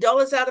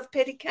 $20 out of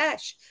petty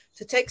cash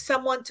to take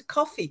someone to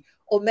coffee,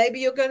 or maybe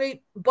you're going to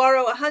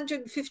borrow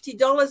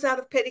 $150 out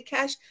of petty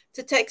cash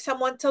to take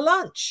someone to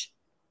lunch.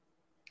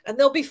 And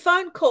there'll be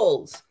phone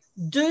calls.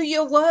 Do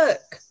your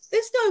work.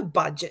 There's no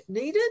budget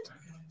needed.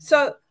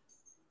 So,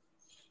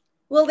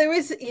 well,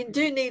 you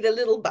do need a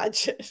little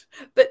budget,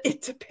 but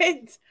it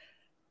depends.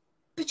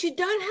 But you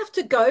don't have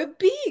to go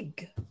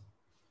big.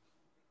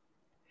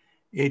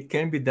 It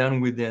can be done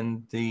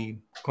within the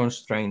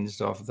constraints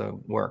of the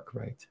work,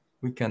 right?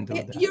 We can do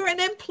that. You're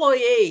an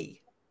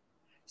employee.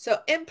 So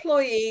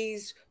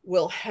employees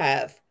will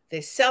have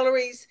their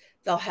salaries.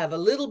 They'll have a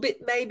little bit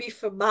maybe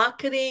for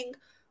marketing.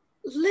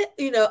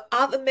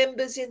 Other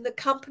members in the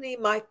company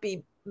might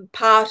be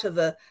part of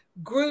a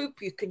group.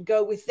 You can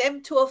go with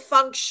them to a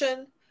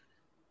function.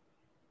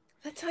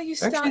 That's how you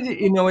start. Actually,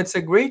 it's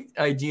a great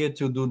idea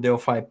to do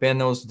Delphi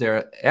panels. There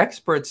are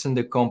experts in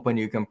the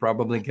company. You can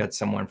probably get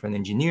someone from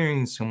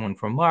engineering, someone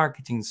from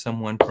marketing,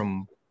 someone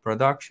from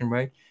production,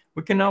 right?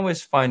 We can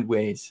always find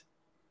ways.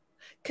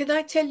 Can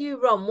I tell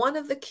you, Ron, one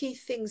of the key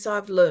things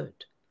I've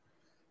learned,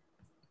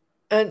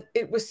 and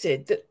it was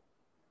said that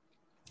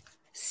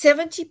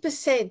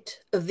 70%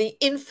 of the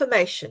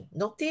information,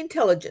 not the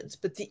intelligence,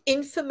 but the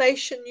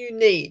information you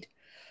need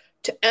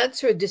to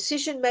answer a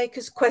decision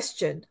maker's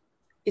question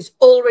is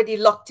already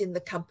locked in the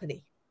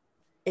company.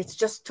 It's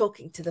just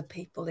talking to the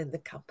people in the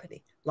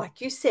company. Like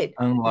you said,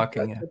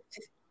 unlocking it.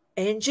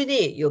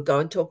 Engineer, you'll go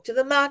and talk to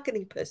the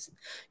marketing person.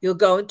 You'll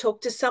go and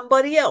talk to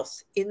somebody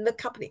else in the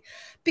company.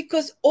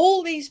 Because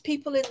all these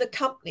people in the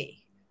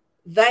company,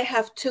 they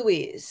have two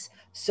ears.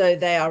 So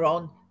they are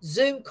on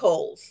Zoom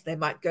calls. They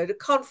might go to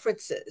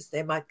conferences.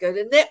 They might go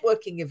to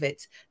networking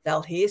events.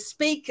 They'll hear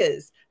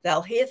speakers.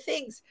 They'll hear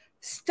things.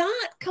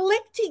 Start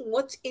collecting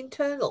what's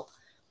internal.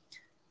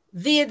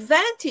 The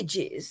advantage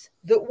is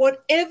that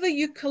whatever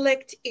you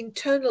collect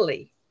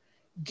internally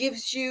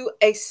gives you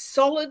a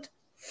solid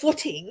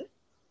footing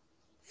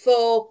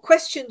for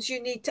questions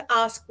you need to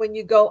ask when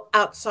you go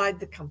outside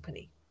the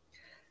company.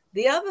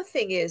 The other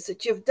thing is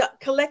that you've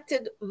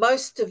collected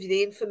most of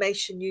the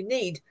information you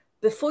need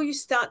before you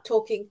start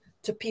talking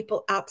to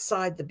people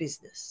outside the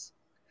business.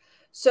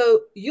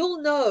 So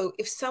you'll know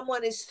if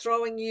someone is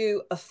throwing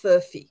you a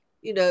furphy.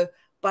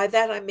 By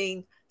that I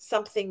mean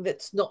something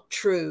that's not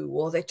true,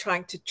 or they're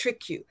trying to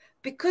trick you.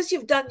 Because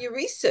you've done your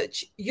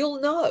research,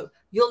 you'll know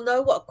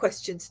what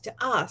questions to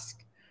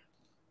ask.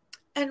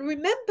 And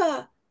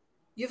remember,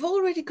 you've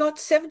already got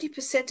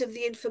 70% of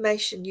the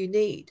information you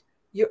need.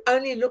 You're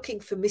only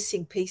looking for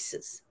missing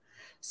pieces.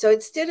 So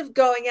instead of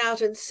going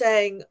out and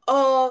saying,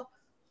 oh,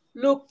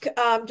 look,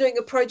 I'm doing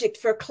a project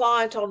for a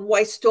client on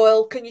waste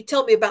oil. Can you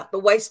tell me about the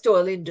waste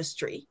oil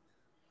industry?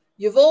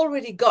 You've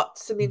already got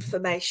some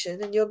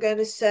information, and you're going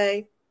to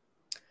say,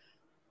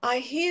 I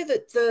hear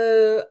that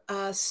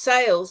the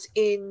sales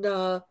in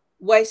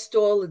waste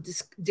oil are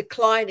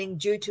declining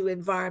due to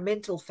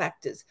environmental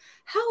factors.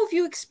 How have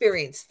you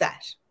experienced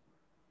that?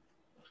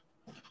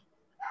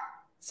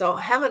 So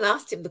I haven't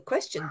asked him the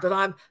question, but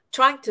I'm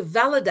trying to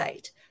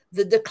validate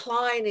the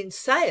decline in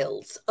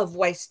sales of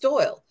waste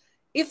oil.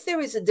 If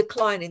there is a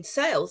decline in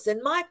sales,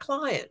 then my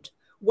client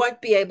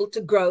won't be able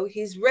to grow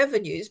his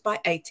revenues by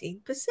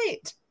 18%.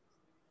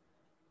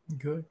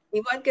 Good.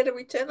 He won't get a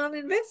return on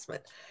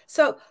investment.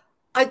 So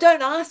I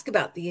don't ask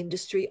about the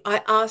industry.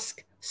 I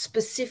ask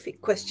specific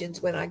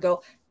questions when I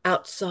go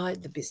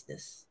outside the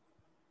business.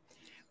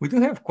 We do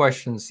have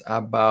questions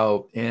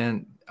about,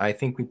 and I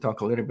think we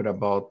talk a little bit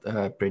about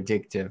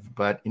predictive,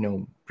 but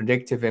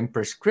predictive and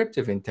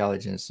prescriptive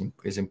intelligence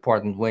is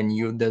important when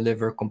you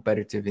deliver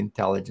competitive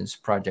intelligence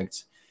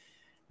projects.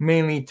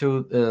 mainly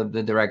to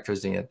the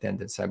directors in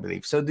attendance, I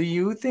believe. So do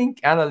you think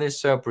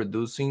analysts are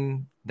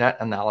producing that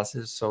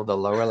analysis? So the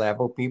lower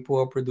level people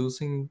are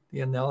producing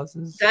the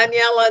analysis?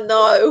 Daniela,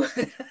 no.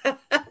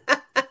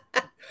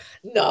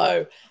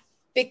 No,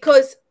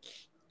 because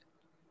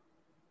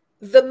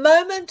the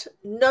moment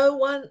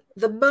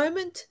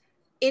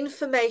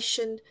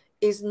information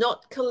is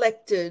not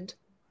collected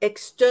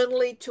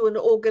externally to an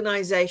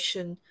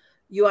organization,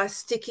 you are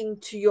sticking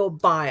to your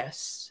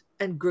bias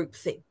and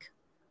groupthink,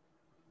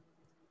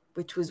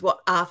 which was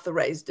what Arthur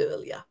raised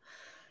earlier.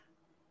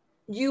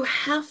 You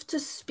have to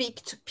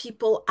speak to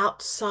people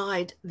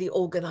outside the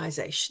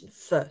organization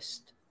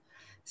first.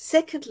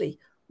 Secondly,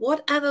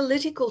 what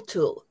analytical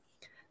tool?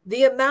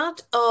 The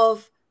amount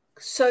of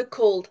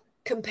so-called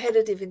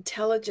competitive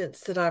intelligence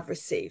that I've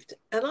received,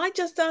 and I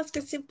just ask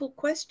a simple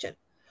question.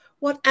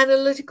 What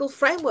analytical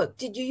framework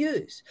did you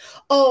use?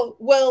 Oh,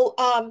 well,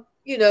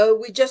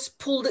 we just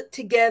pulled it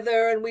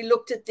together and we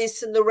looked at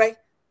this and the rate.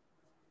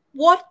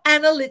 What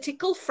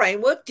analytical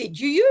framework did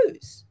you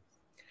use?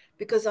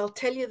 Because I'll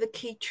tell you the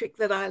key trick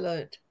that I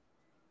learned.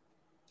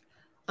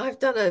 I've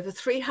done over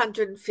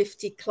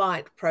 350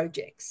 client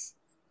projects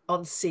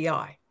on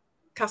CI,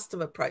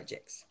 customer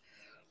projects.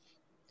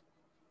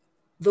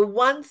 The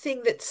one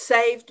thing that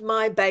saved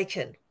my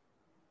bacon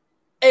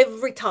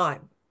every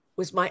time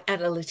was my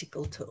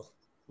analytical tool,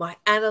 my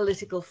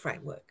analytical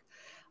framework.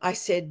 I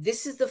said,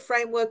 this is the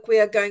framework we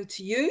are going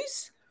to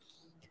use.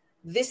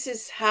 This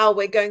is how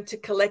we're going to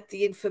collect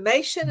the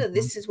information, and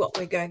this is what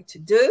we're going to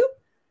do.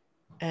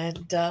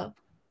 And the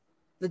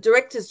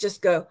directors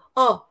just go,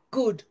 oh,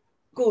 good,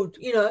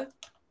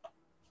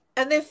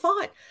 and they're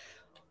fine.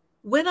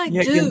 When I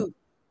do,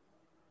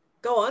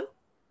 go on.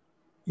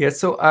 Yeah,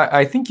 so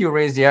I think you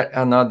raised yet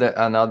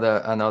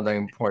another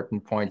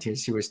important point here.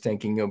 She was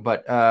thinking of,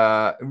 but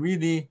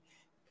really,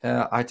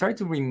 I try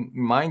to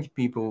remind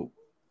people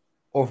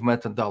of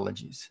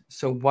methodologies.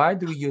 So why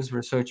do we use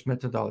research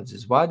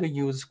methodologies? Why do we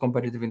use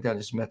competitive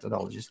intelligence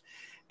methodologies?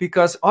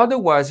 Because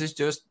otherwise, it's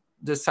just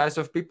the size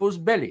of people's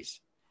bellies.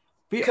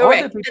 Other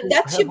Correct, people and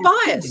that's have your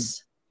opinions.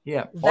 bias.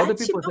 Yeah, other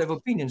That's people have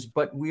opinions,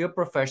 but we are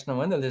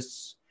professional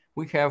analysts.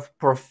 We have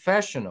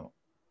professional.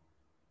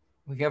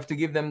 We have to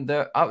give them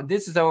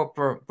this is our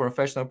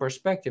professional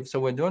perspective.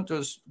 So we don't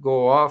just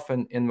go off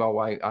and well,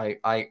 I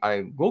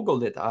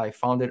googled it. I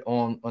found it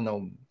on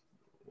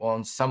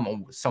some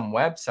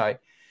website.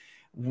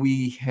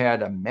 We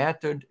had a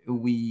method.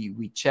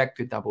 We checked,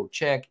 we double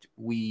checked.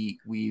 We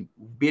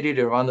beat it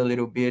around a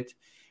little bit.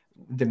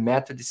 The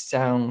method is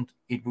sound.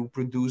 It will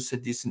produce a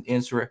decent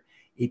answer.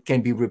 It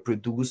can be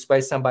reproduced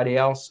by somebody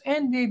else,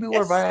 and maybe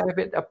we'll arrive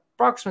at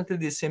approximately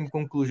the same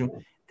conclusion.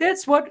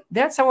 That's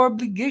our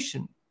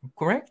obligation.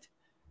 Correct?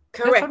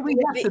 That's what we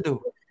have to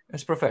do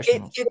as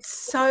professionals. It's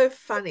so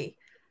funny.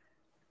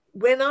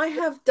 When I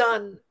have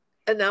done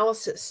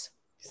analysis,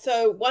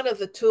 so one of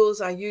the tools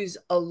I've used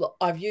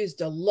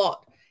a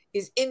lot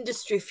is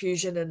industry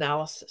fusion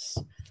analysis.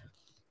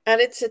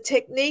 And it's a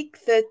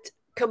technique that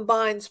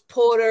combines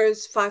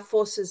Porter's, five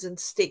forces, and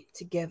steep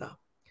together.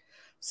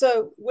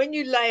 So when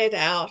you lay it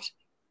out,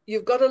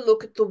 you've got to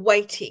look at the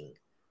weighting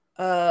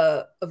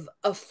of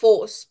a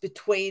force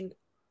between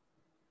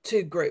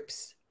two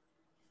groups.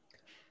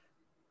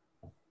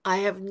 I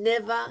have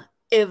never,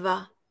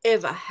 ever,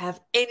 ever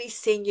have any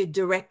senior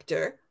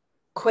director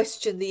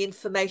question the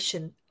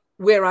information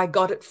where I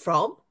got it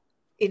from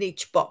in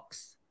each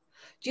box.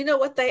 Do you know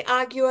what they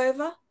argue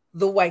over?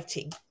 The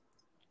weighting.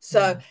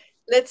 So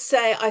let's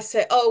say I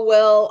say, oh,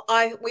 well,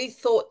 we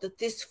thought that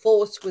this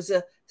force was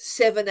a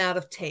 7 out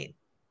of 10.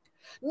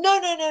 No,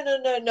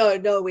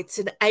 it's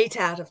an 8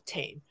 out of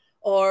 10,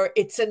 or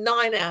it's a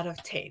 9 out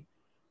of 10.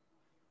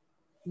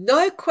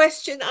 No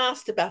question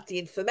asked about the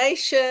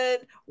information,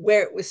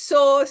 where it was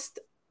sourced.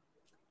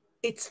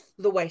 It's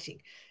the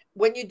weighting.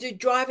 When you do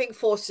driving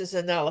forces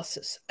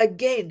analysis,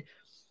 again,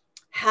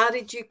 how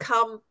did you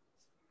come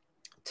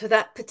to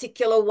that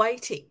particular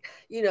weighting?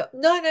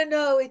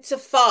 No, it's a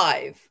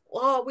 5.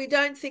 Oh, we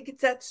don't think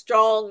it's that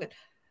strong.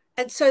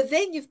 And so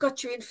then you've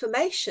got your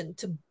information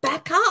to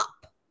back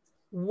up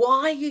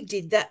why you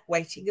did that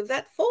weighting of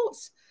that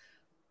force.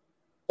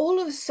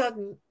 All of a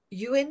sudden,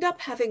 you end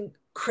up having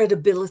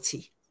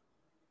credibility.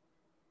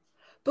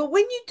 But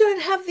when you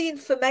don't have the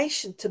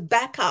information to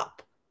back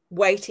up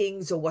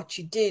weightings or what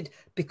you did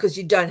because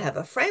you don't have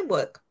a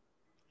framework,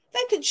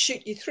 they can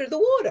shoot you through the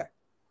water.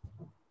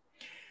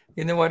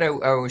 You know what? I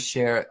will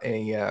share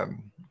a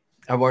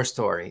war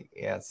story.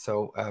 Yeah.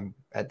 So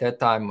at that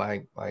time,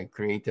 I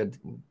created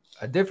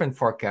a different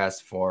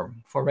forecast for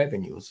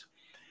revenues,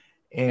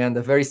 and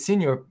a very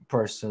senior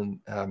person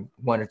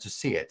wanted to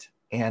see it,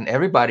 and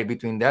everybody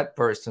between that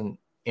person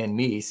and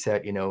me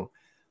said,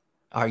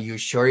 are you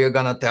sure you're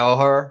gonna tell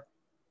her?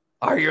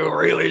 Are you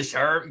really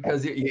sure?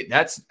 Because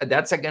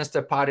that's against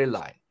the party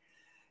line.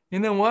 You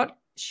know what?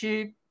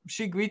 She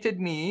greeted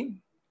me.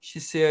 She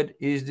said,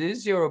 "Is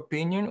this your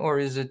opinion, or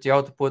is it the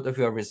output of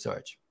your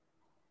research?"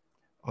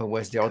 Or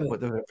was the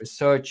output of your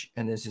research?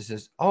 And then she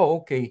says, "Oh,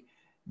 okay.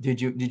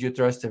 Did you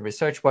trust the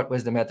research? What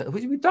was the method?"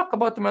 We talk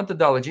about the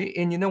methodology,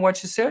 and you know what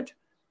she said?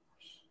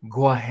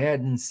 go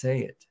ahead and say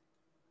it.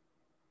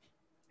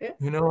 Yeah.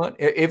 You know what?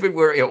 If it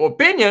were your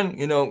opinion,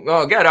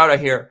 oh, get out of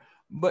here.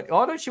 But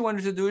all that she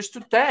wanted to do is to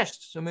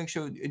test, to make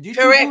sure, did you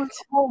do your Correct.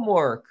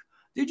 homework?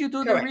 Did you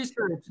do the Correct.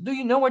 research? Do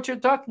you know what you're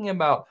talking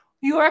about?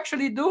 You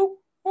actually do?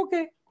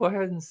 Okay, go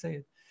ahead and say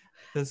it.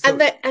 And so,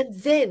 And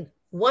then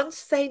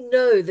once they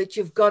know that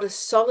you've got a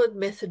solid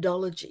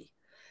methodology,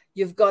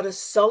 you've got a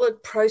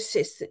solid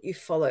process that you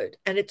followed,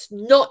 and it's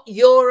not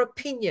your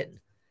opinion,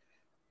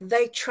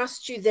 they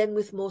trust you then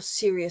with more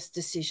serious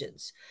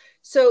decisions.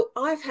 So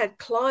I've had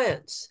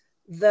clients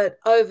that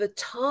over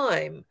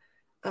time,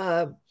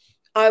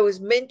 I was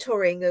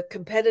mentoring a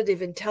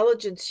competitive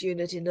intelligence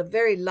unit in a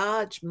very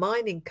large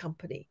mining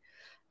company.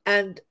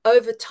 And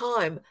over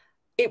time,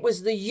 it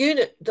was the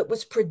unit that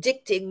was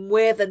predicting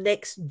where the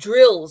next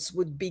drills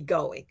would be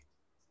going.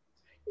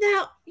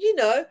 Now,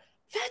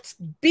 that's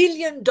 $1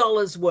 billion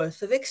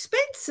worth of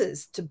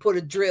expenses to put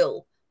a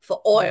drill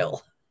for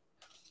oil.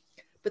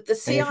 But the and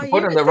if CI you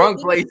put it in the unit, wrong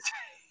place,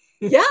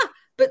 yeah,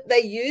 but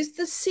they used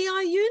the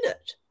CI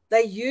unit.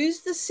 They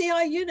used the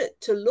CI unit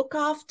to look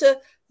after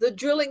the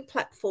drilling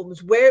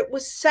platforms where it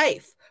was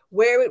safe,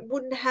 where it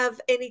wouldn't have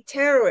any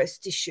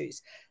terrorist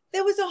issues.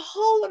 There was a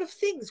whole lot of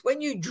things.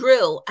 When you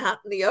drill out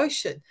in the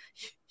ocean,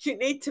 you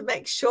need to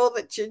make sure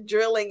that you're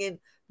drilling in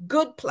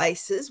good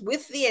places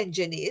with the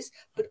engineers,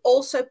 but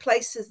also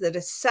places that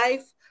are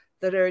safe,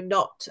 that are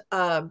not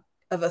of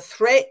a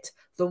threat,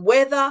 the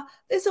weather.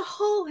 There's a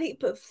whole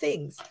heap of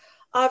things.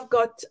 I've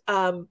got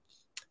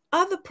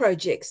other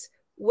projects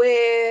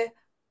where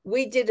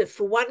we did it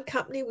for one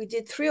company. We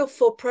did 3 or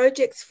 4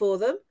 projects for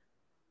them.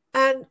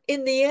 And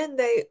in the end,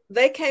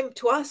 they came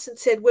to us and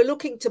said, we're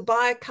looking to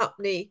buy a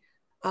company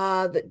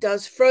that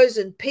does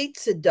frozen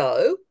pizza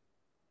dough.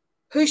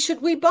 Who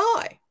should we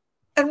buy?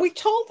 And we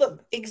told them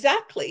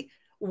exactly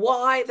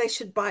why they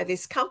should buy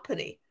this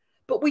company.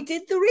 But we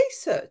did the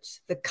research.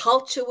 The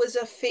culture was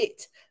a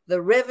fit.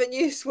 The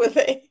revenues were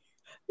there,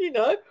 you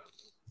know.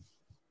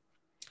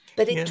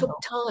 But it took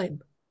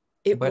time.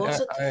 It but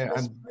wasn't the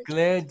first I'm project.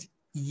 glad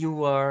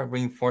you are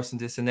reinforcing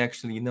this. And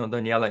actually,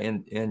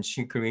 Daniela, and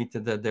she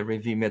created the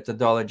review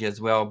methodology as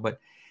well. But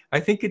I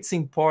think it's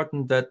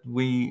important that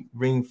we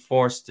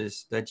reinforce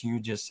this that you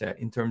just said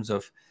in terms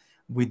of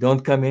we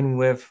don't come in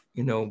with,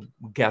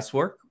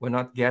 guesswork. We're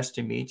not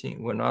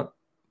guesstimating. We're not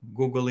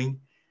Googling.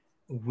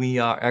 We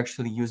are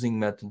actually using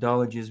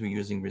methodologies. We're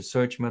using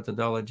research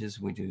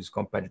methodologies. We use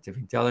competitive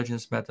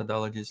intelligence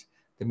methodologies.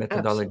 The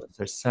Absolutely. methodologies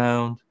are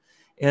sound.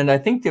 And I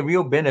think the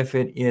real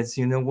benefit is,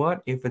 you know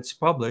what? If it's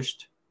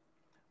published,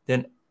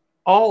 then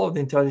all of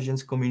the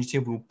intelligence community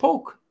will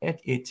poke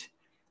at it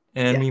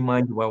and Yeah.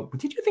 remind, well,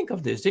 did you think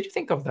of this? Did you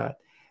think of that?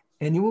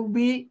 And it will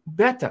be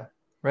better,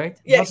 right?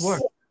 Not Yes.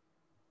 worse.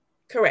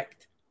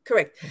 Correct.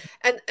 Correct.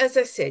 And as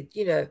I said,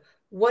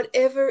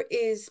 whatever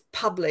is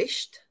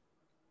published,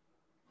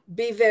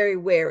 be very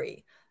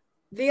wary.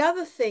 The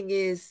other thing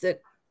is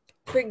that,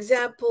 for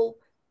example,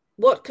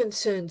 what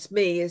concerns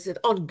me is that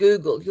on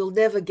Google, you'll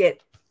never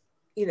get,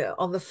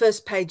 on the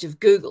first page of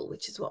Google,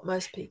 which is what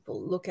most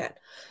people look at,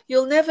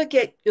 you'll never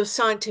get your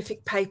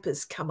scientific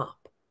papers come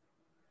up.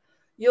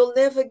 You'll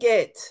never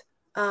get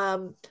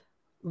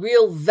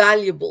real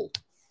valuable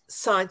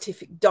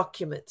scientific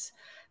documents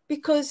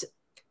because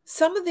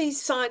some of these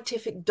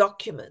scientific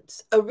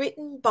documents are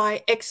written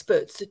by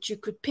experts that you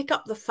could pick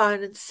up the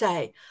phone and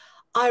say,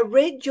 I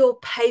read your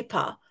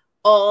paper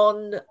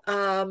on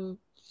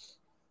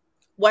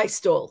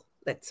waste oil,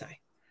 let's say.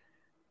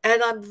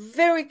 And I'm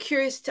very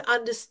curious to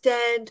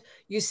understand,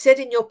 you said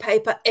in your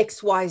paper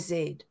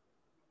XYZ.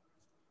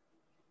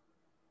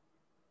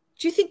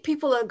 Do you think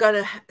people are going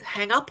to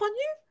hang up on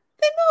you?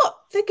 They're not.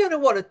 They're going to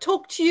want to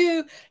talk to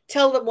you,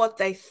 tell them what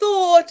they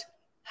thought.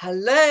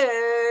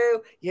 Hello,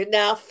 you're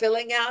now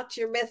filling out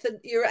your method,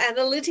 your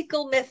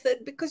analytical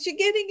method, because you're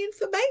getting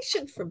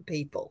information from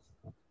people.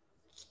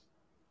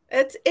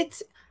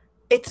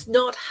 It's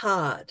not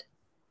hard.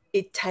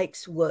 It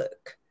takes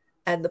work.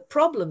 And the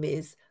problem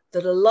is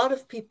that a lot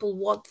of people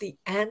want the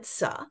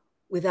answer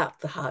without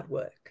the hard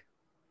work.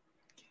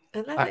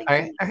 And I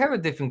think I have a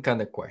different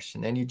kind of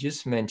question. And you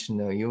just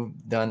mentioned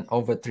you've done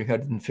over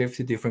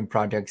 350 different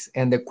projects.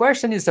 And the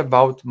question is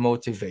about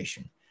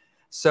motivation.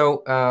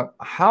 So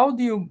how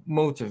do you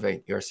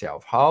motivate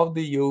yourself? How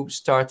do you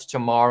start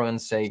tomorrow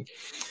and say,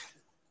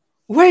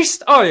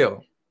 waste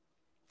oil?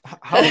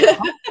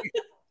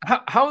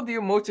 How, how do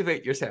you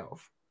motivate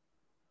yourself?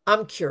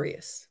 I'm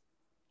curious.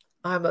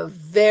 I'm a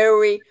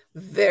very,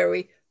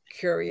 very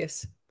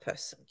curious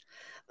person.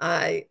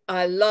 I'm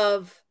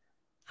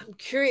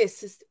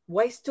curious. This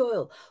waste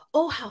oil.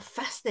 Oh, how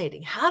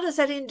fascinating. How does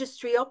that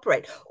industry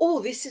operate?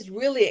 Oh, this is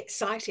really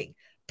exciting.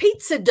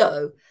 Pizza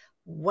dough.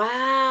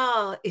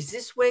 Wow. Is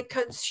this where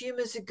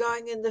consumers are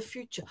going in the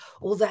future?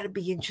 Oh, that'd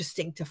be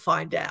interesting to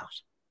find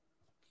out.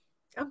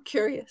 I'm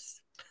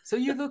curious. So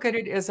you look at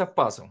it as a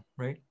puzzle,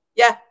 right?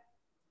 Yeah.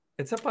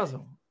 It's a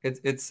puzzle.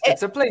 It's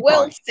a play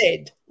Well toy.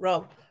 said,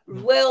 Rob.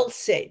 Well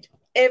said.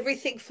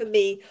 Everything for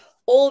me,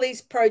 all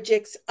these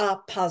projects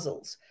are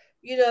puzzles.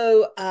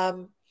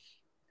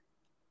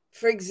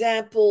 For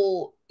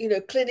example,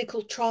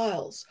 clinical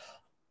trials.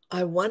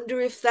 I wonder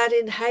if that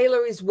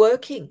inhaler is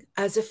working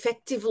as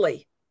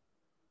effectively.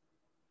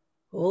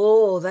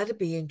 Oh, that'd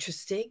be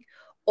interesting.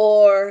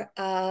 Or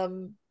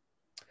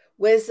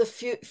where's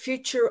the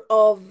future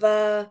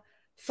of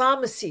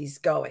pharmacies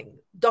going?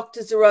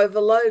 Doctors are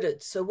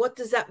overloaded. So what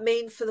does that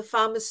mean for the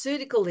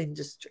pharmaceutical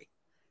industry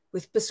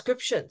with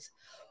prescriptions?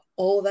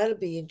 Oh, that'll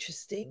be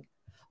interesting.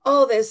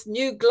 Oh, there's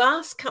new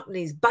glass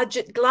companies,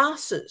 budget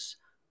glasses.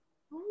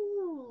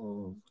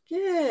 Oh,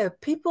 yeah,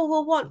 people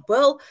will want.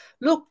 Well,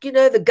 look,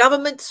 the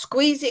government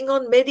squeezing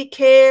on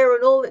Medicare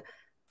and all that.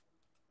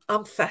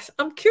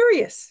 I'm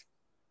curious.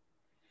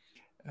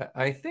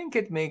 I think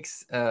it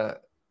makes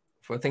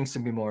for things to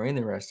be more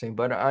interesting,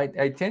 but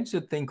I tend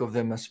to think of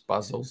them as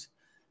puzzles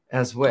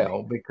as Oh,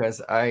 well,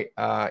 because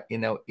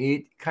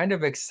it kind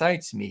of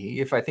excites me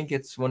if I think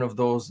it's one of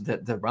those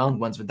that the round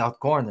ones without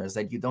corners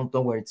that you don't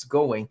know where it's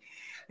going,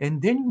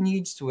 and then you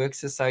need to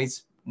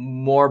exercise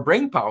more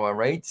brain power,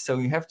 right? So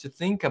you have to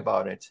think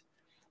about it,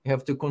 you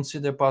have to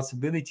consider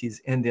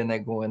possibilities, and then I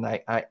go and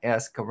I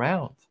ask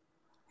around.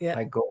 yeah,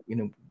 I go,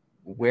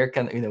 where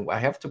can, I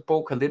have to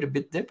poke a little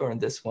bit deeper on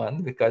this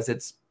one because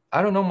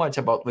I don't know much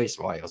about waste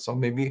oil. So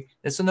maybe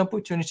it's an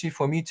opportunity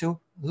for me to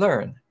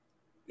learn.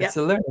 yeah. It's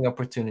a learning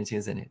opportunity,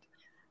 isn't it?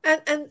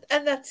 And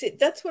that's it.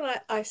 That's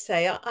what I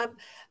say.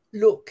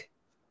 Look,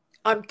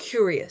 I'm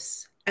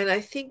curious. And I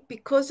think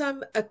because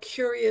I'm a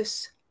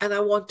curious and I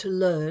want to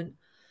learn,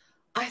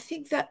 I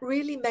think that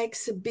really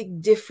makes a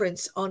big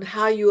difference on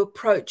how you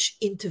approach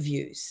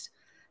interviews,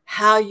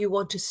 how you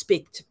want to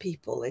speak to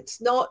people.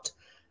 It's not,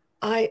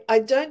 I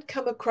don't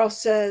come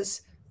across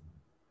as,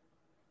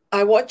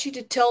 I want you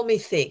to tell me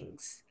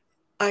things.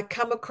 I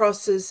come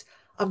across as,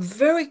 I'm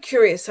very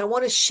curious. I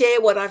want to share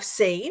what I've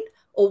seen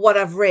or what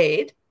I've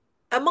read.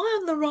 Am I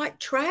on the right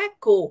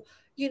track? Or,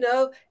 you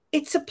know,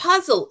 it's a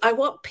puzzle. I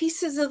want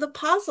pieces of the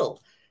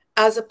puzzle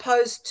as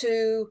opposed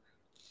to,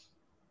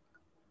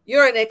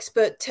 you're an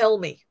expert, tell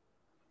me.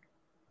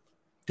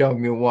 Tell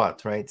me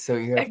what, right? So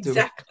you have to,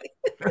 Exactly.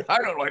 I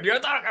don't know what you're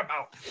talking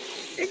about.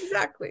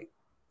 Exactly.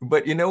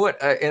 But you know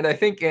what? And I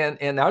think,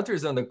 and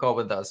Arthur's on the call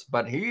with us,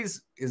 but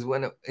is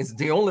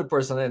the only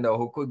person I know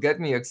who could get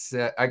me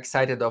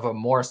excited of a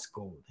Morse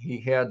code.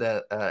 He had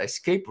a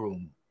escape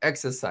room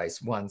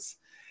exercise once,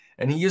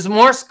 and he used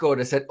Morse code.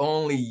 I said,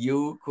 only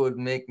you could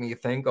make me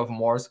think of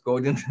Morse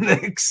code in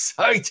an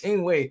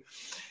exciting way.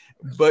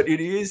 But it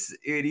is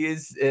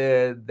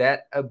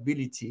that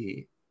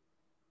ability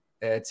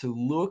to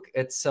look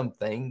at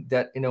something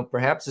that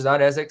perhaps is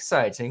not as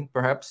exciting.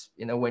 Perhaps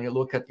when you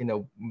look at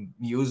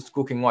used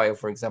cooking oil,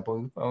 for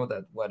example, oh,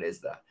 that what is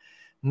that?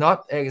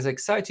 Not as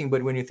exciting,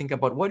 but when you think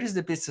about what is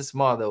the business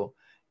model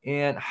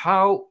and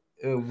how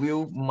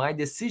will my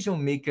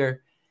decision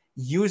maker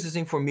use this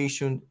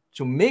information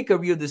to make a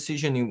real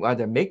decision, you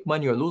either make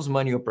money or lose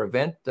money or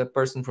prevent the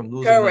person from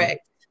losing money,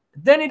 Correct.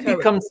 then it Correct.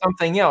 becomes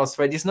something else,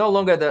 right? It's no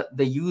longer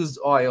the used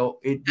oil,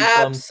 it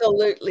becomes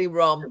Absolutely,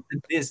 Rom.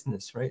 the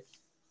business, right?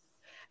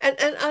 And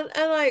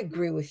I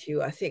agree with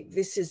you. I think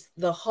this is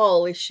the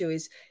whole issue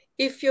is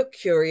if you're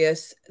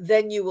curious,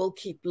 then you will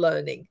keep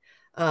learning.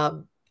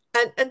 And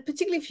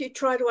particularly if you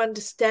try to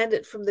understand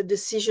it from the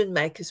decision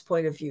maker's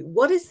point of view.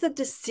 What is the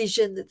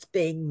decision that's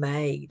being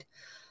made?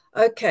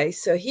 Okay,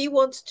 so he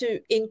wants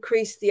to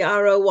increase the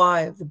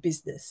ROI of the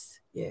business.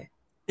 Yeah.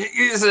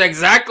 This is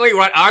exactly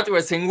what Arthur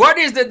was saying. What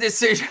is the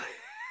decision?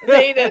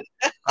 Needed.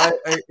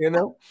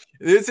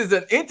 This is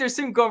an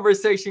interesting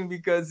conversation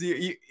because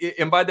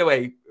and by the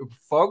way,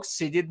 folks,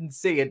 she didn't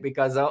see it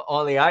because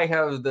only I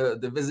have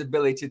the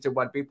visibility to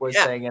what people are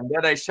saying, and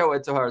then I show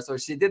it to her, so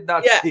she did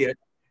not see it.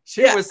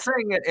 She was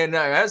saying it, and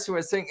as she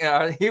was saying,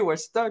 he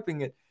was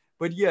typing it.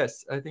 But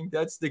yes, I think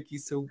that's the key.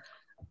 So,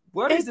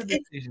 what is the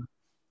decision?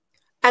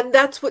 And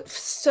that's what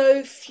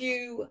so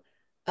few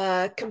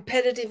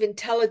competitive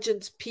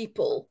intelligence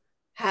people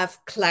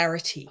have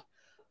clarity.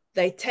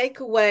 They take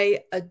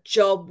away a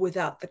job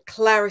without the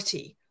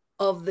clarity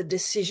of the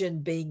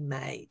decision being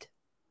made.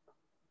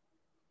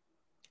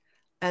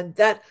 And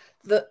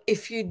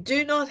if you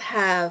do not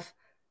have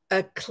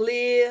a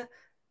clear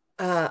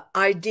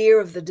idea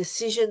of the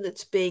decision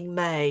that's being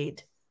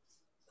made,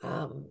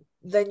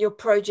 then your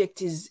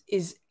project is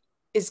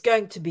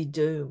going to be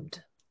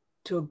doomed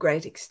to a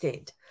great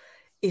extent.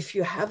 If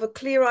you have a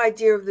clear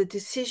idea of the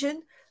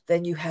decision,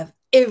 then you have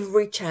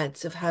every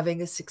chance of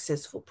having a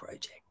successful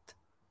project.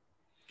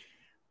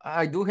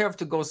 I do have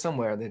to go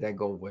somewhere that I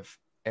go with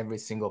every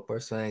single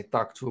person I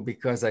talk to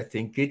because I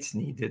think it's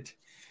needed.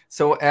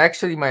 So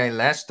actually, my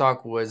last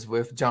talk was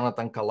with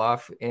Jonathan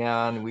Kaloff,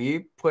 and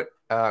we put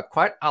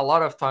quite a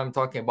lot of time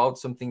talking about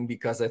something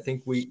because I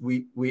think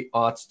we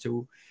ought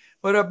to.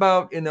 But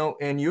about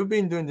and you've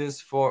been doing this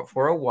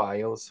for a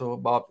while, so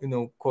about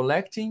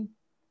collecting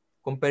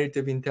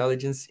competitive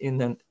intelligence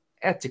in an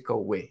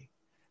ethical way.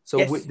 So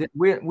yes.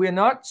 we're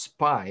not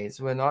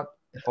spies. We're not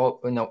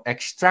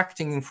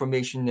extracting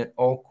information at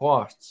all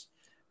costs.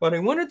 But I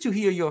wanted to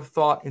hear your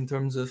thought in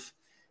terms of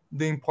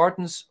the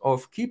importance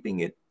of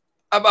keeping it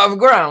above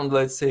ground,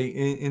 let's say,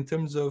 in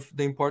terms of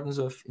the importance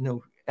of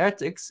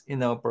ethics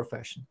in our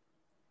profession?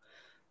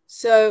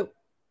 So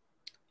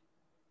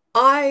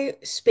I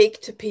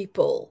speak to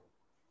people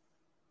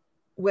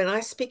when I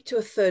speak to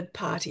a third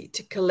party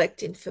to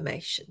collect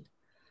information.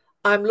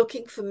 I'm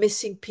looking for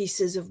missing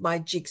pieces of my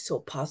jigsaw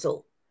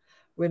puzzle.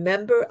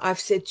 Remember, I've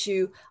said to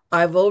you,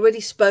 I've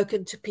already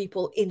spoken to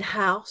people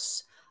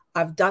in-house.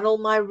 I've done all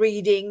my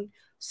reading.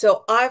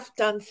 So I've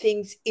done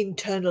things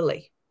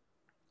internally.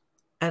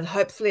 And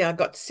hopefully I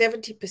got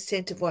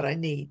 70% of what I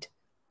need,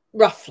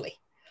 roughly.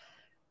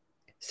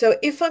 So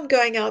if I'm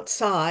going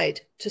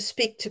outside to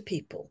speak to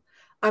people,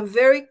 I'm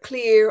very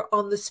clear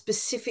on the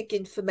specific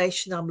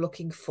information I'm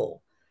looking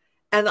for.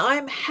 And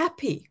I'm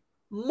happy,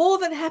 more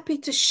than happy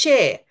to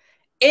share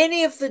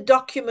any of the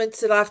documents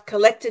that I've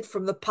collected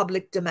from the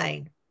public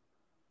domain.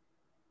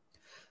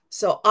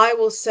 So I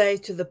will say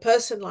to the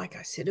person, like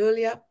I said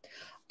earlier,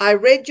 I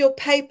read your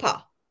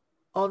paper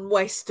on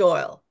waste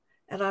oil,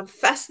 and I'm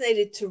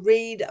fascinated to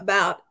read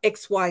about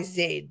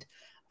XYZ.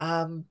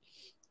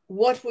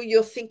 What were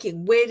you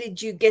thinking? Where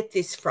did you get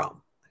this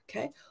from?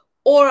 Okay.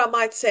 Or I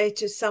might say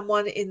to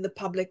someone in the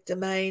public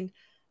domain,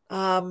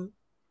 I'm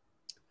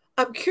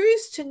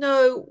curious to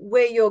know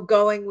where you're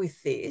going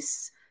with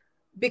this,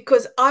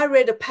 because I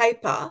read a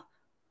paper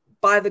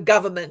by the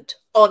government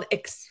on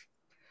X.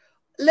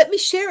 Let me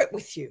share it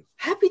with you.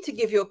 Happy to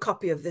give you a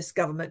copy of this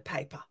government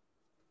paper.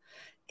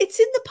 It's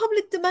in the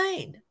public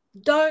domain.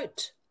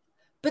 Don't.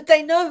 But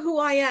they know who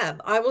I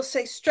am. I will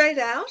say straight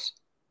out,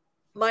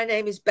 my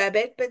name is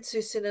Babette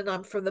Bensoussan and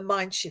I'm from the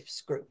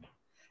Mindshifts group.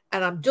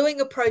 And I'm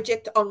doing a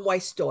project on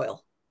waste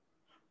oil.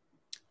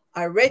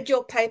 I read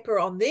your paper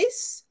on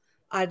this.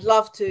 I'd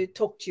love to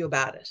talk to you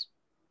about it.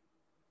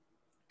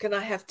 Can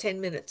I have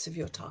 10 minutes of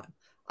your time?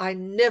 I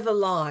never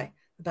lie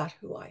about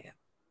who I am.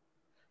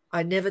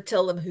 I never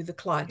tell them who the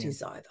client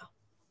is either.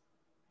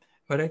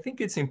 But I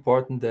think it's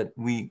important that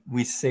we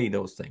say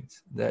those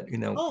things, that,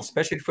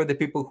 especially for the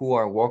people who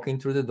are walking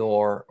through the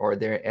door, or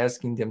they're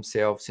asking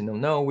themselves,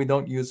 no, we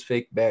don't use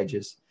fake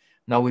badges.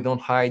 No, we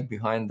don't hide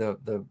behind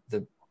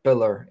the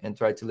pillar and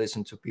try to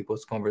listen to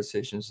people's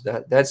conversations.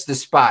 That's the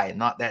spy,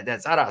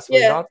 that's not us.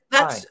 We're not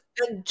spy.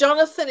 And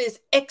Jonathan is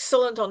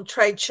excellent on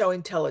trade show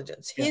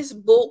intelligence. His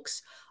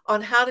books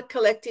on how to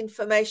collect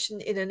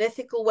information in an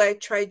ethical way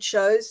at trade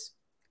shows,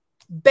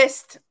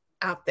 best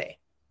out there.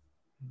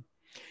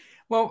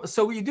 Well,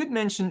 so you did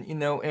mention,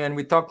 and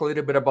we talked a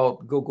little bit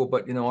about Google,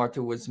 but,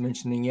 Arthur was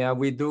mentioning,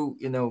 we do,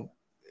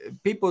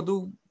 people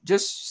do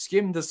just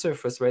skim the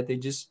surface, right? They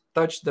just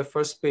touch the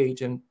first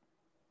page, and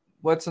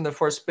what's on the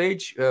first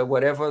page,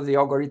 whatever the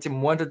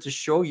algorithm wanted to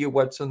show you,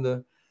 what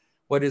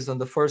is on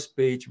the first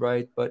page,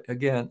 right? But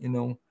again,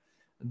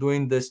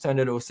 doing the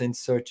standard OSINT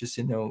searches,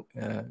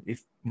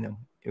 if,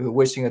 you're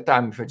wasting your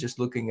time if you're just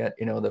looking at,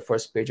 the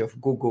first page of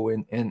Google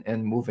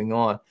and moving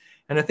on.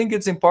 And I think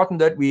it's important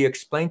that we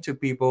explain to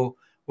people,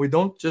 we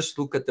don't just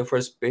look at the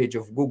first page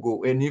of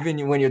Google. And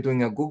even when you're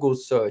doing a Google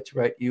search,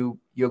 right,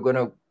 you're going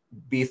to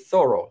be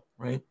thorough,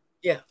 right?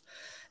 Yeah.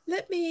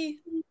 Let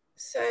me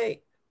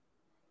say,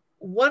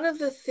 one of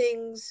the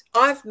things,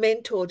 I've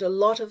mentored a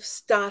lot of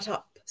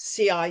startup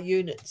CI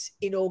units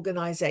in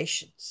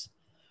organizations.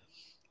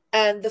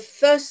 And the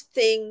first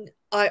thing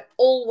I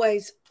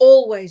always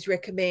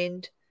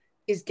recommend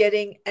is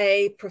getting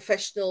a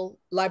professional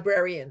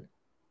librarian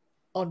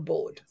on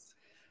board.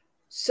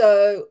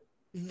 So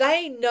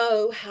they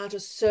know how to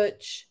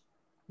search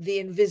the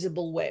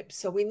invisible web.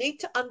 So we need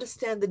to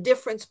understand the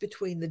difference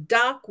between the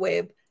dark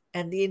web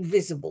and the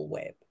invisible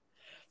web.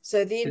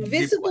 So the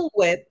invisible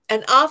web,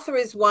 and Arthur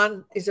is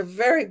a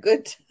very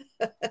good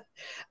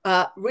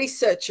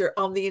researcher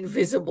on the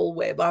invisible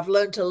web. I've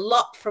learned a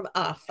lot from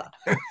Arthur.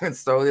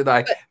 So did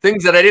I.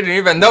 Things that I didn't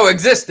even know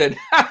existed.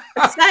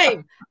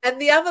 Same. And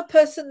the other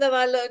person that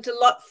I learned a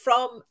lot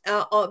from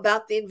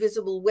about the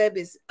invisible web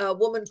is a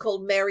woman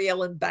called Mary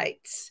Ellen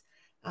Bates,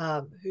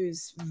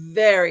 who's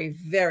very,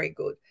 very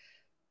good.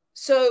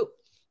 So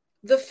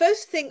the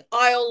first thing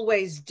I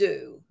always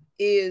do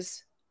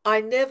is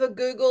I never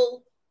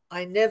Google,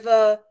 I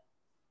never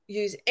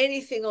use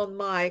anything on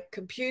my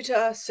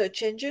computer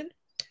search engine.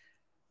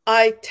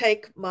 I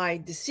take my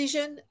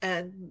decision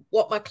and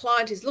what my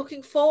client is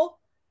looking for,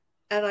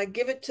 and I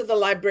give it to the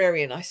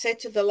librarian. I say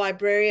to the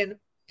librarian,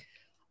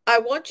 I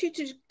want you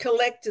to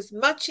collect as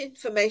much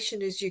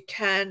information as you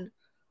can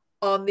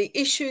on the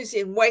issues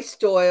in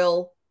waste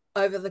oil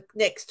over the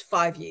next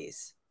 5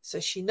 years. So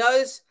she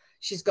knows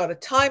she's got a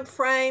time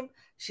frame.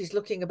 She's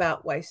looking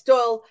about waste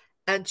oil,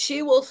 and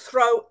she will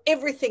throw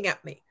everything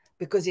at me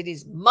because it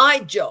is my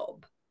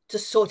job to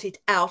sort it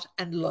out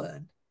and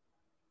learn.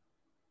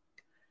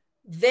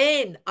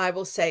 Then I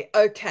will say,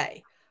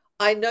 okay,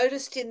 I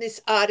noticed in this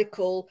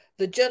article,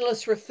 the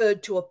journalist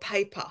referred to a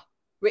paper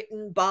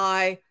written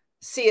by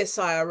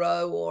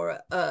CSIRO or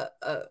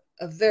a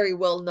very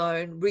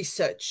well-known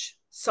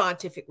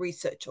scientific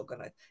research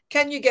organization.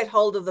 Can you get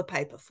hold of the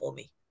paper for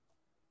me?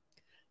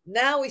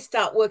 Now we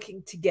start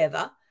working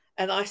together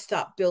and I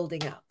start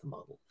building out the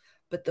model.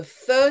 But the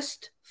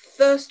first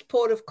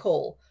port of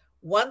call,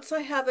 once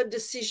I have a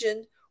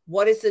decision,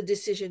 what is the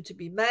decision to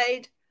be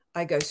made?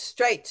 I go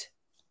straight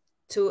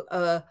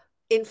to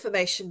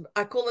information,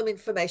 I call them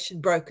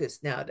information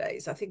brokers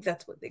nowadays. I think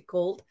that's what they're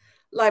called,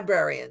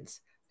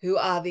 librarians, who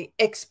are the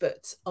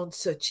experts on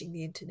searching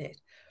the internet.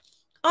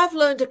 I've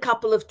learned a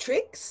couple of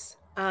tricks.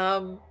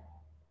 A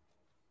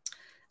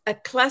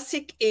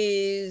classic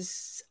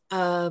is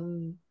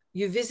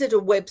you visit a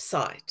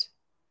website,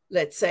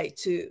 let's say,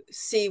 to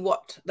see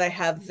what they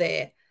have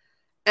there.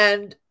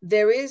 And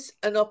there is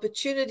an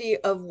opportunity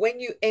of when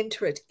you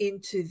enter it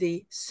into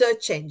the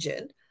search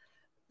engine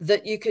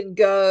that you can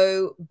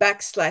go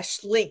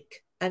 /link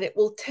and it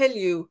will tell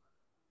you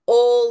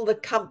all the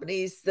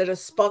companies that are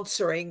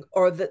sponsoring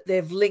or that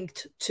they've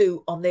linked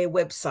to on their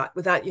website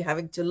without you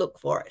having to look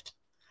for it.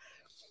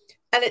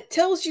 And it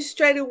tells you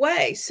straight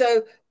away.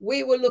 So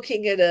we were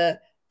looking at a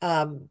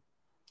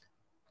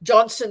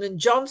Johnson &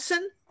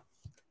 Johnson.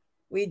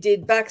 We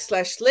did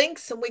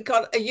 /links and we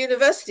got a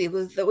university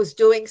that was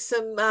doing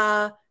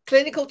some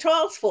clinical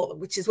trials for them,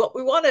 which is what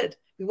we wanted.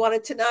 We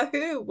wanted to know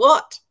who,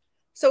 what.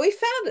 So we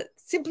found it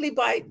simply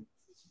by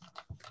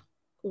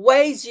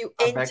ways you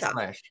enter.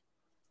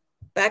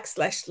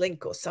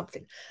 /link or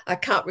something. I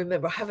can't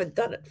remember. I haven't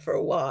done it for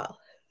a while.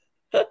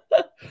 But,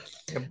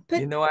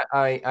 you know,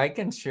 I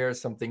can share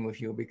something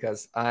with you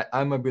because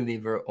I'm a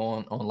believer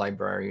on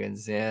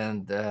librarians,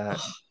 and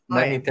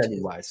let me tell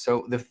you why.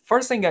 So the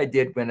first thing I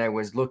did when I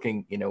was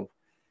looking, you know,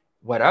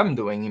 what I'm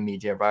doing in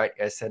media, right?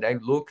 I said I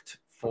looked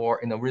for,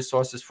 you know,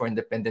 resources for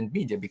independent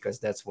media because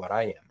that's what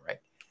I am, right?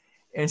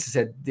 And she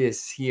said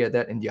this, here,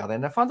 that, and the other.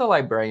 And I found a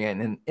librarian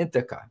in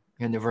Ithaca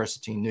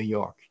University in New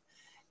York.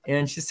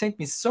 And she sent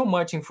me so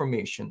much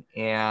information.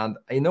 And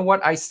you know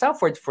what? I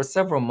suffered for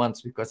several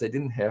months because I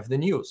didn't have the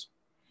news.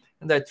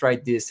 And I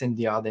tried this and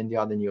the other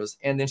news.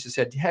 And then she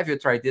said, have you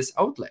tried this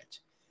outlet?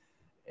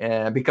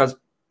 Because,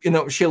 you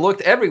know, she looked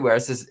everywhere.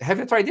 Says, have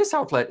you tried this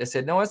outlet? I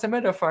said, no, as a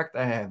matter of fact,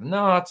 I have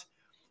not.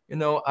 You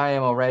know, I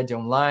am already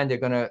online. They're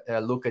going to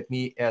look at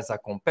me as a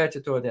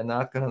competitor. They're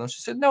not going to know.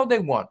 She said, no, they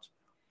won't.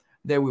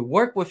 They will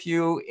work with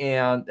you,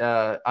 and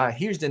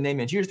here's the name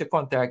and here's the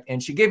contact.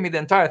 And she gave me the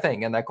entire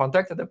thing, and I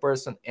contacted the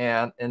person,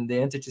 and the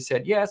entity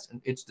said yes,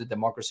 and it's the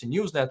Democracy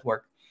News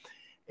Network.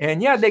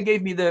 And yeah, they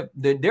gave me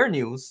their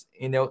news,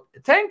 you know,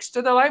 thanks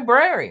to the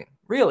librarian.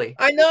 Really,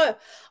 I know.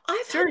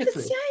 I've had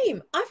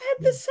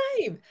the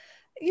same.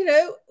 You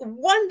know,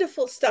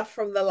 wonderful stuff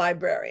from the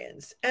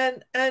librarians,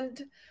 and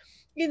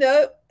you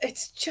know,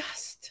 it's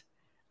just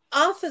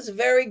Arthur's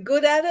very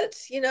good at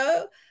it. You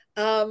know,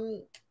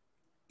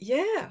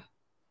 yeah.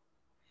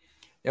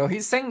 You know,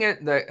 he's saying it,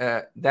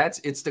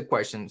 it's the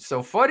question.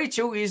 So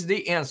 42 is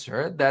the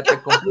answer that the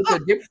computer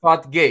deep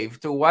thought gave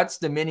to what's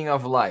the meaning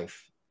of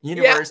life,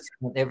 universe,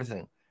 and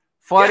everything.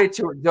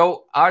 42.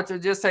 Though Arthur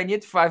just, I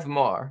need 5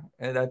 more.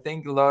 And I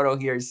think Laurel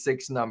here is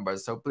 6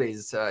 numbers. So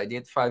please, I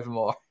need 5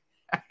 more.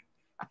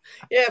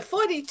 Yeah,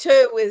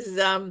 42 is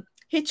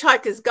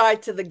Hitchhiker's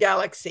Guide to the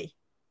Galaxy.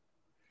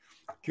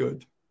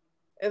 Good.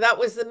 And that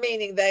was the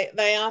meaning.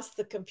 They asked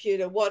the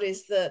computer, what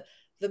is the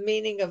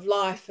meaning of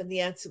life, and the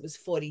answer was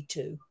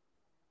 42.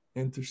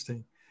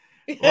 Interesting.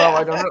 Well,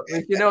 I don't know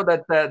if you know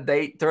that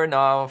they turn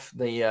off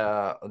the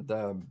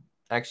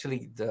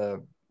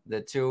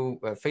 2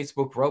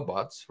 Facebook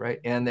robots,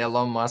 right? And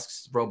Elon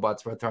Musk's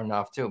robots were turned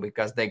off too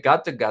because they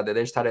got together,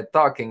 they started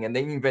talking, and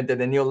they invented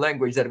a new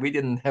language that we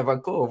didn't have a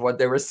clue of what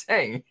they were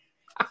saying.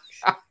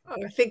 I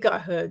think I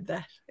heard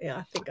that. Yeah,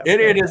 I think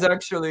it is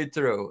actually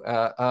true.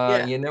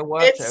 You know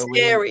what? It's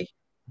scary.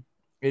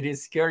 It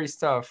is scary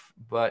stuff,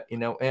 but you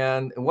know,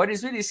 and what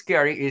is really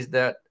scary is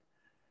that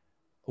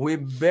we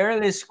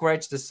barely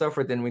scratched the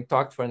surface and we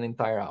talked for an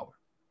entire hour.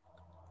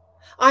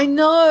 I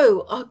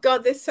know. Oh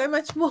God, there's so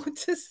much more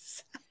to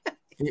say.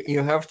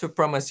 You have to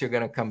promise you're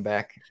going to come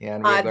back,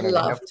 and I'd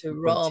love to,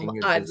 Rom.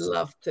 I'd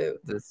love to.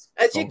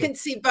 As you can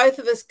see, both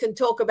of us can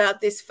talk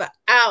about this for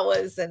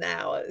hours and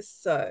hours.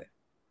 So,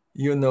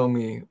 you know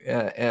me.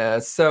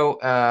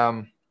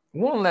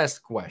 One last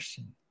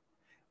question.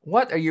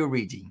 What are you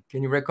reading?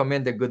 Can you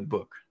recommend a good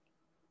book?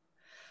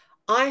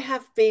 I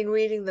have been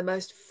reading the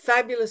most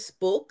fabulous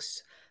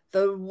books.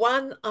 The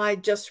one I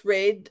just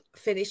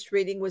finished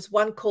reading, was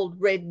one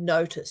called Red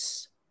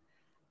Notice.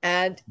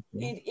 And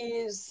it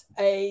is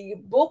a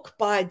book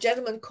by a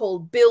gentleman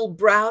called Bill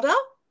Browder.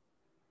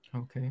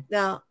 Okay.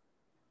 Now,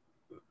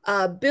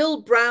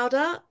 Bill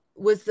Browder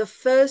was the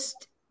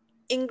first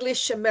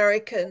English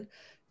American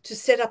to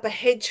set up a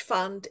hedge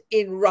fund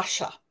in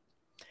Russia.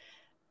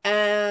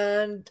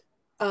 And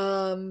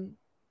there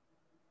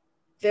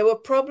were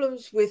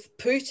problems with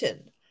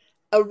Putin.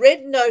 A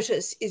red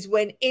notice is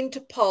when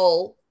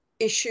Interpol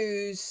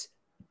issues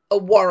a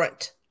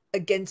warrant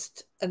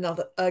against a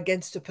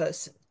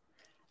person.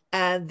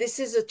 And this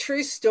is a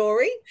true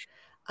story.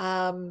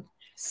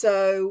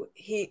 So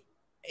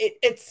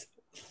it's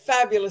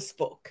fabulous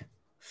book.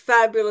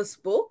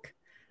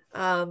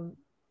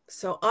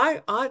 So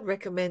I'd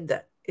recommend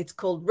that. It's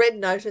called Red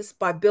Notice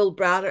by Bill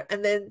Browder.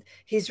 And then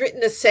he's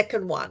written a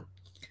second one.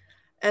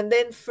 And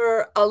then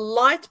for a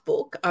light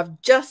book,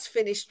 I've just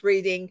finished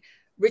reading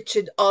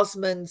Richard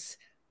Osman's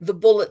The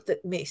Bullet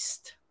That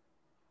Missed.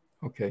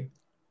 Okay.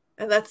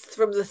 And that's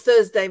from the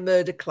Thursday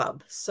Murder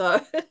Club. So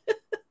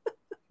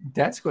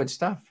That's good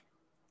stuff.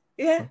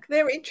 yeah, Okay.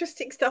 they're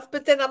interesting stuff.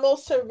 But then I'm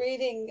also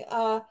reading,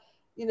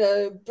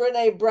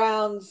 Brene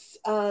Brown's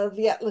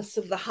The Atlas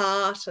of the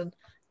Heart, and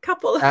a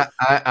couple of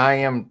I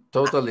am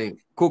totally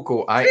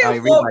cuckoo. three I or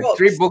read four like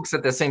three books. books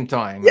at the same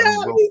time. Yeah, I'm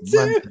going me from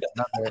one too. to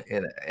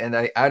another, and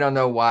I don't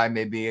know why.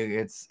 Maybe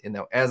it's,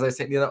 as I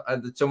said,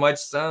 too much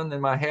sun in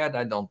my head.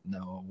 I don't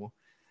know,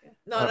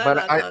 No, no, but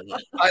no, no, no.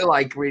 I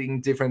like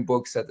reading different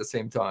books at the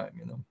same time.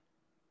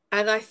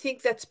 And I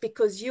think that's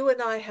because you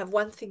and I have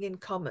one thing in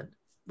common.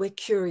 We're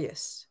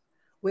curious.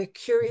 We're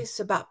curious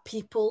about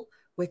people.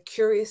 We're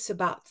curious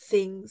about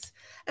things.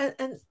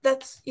 And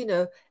that's,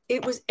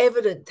 it was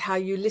evident how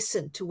you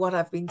listened to what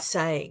I've been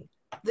saying,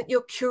 that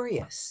you're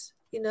curious.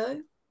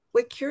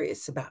 We're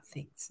curious about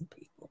things and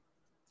people.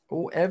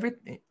 Oh,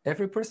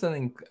 every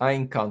person I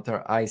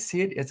encounter, I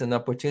see it as an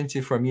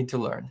opportunity for me to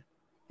learn.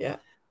 Yeah.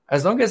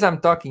 As long as I'm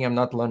talking, I'm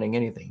not learning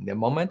anything. The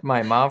moment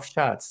my mouth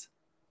shuts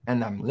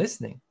and I'm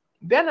listening,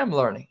 then I'm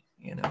learning.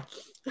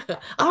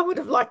 I would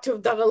have liked to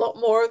have done a lot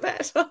more of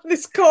that on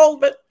this call,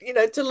 but,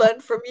 to learn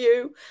from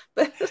you.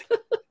 But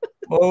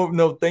Oh,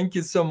 no, thank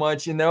you so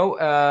much.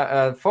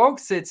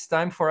 Folks, it's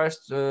time for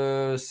us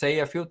to say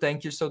a few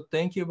thank you. So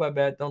thank you,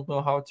 Babette. Don't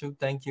know how to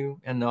thank you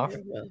enough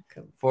you're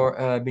welcome.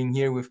 for being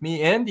here with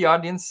me and the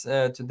audience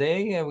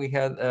today. We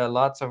had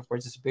lots of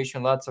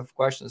participation, lots of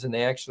questions, and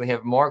they actually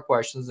have more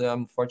questions.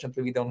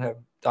 Unfortunately, we don't have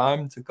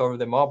time to cover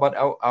them all, but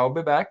I'll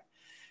be back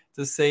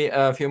to say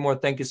a few more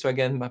thank you. So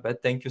again,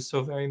 Babette, thank you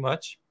so very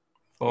much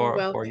You're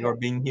for your welcome.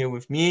 being here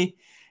with me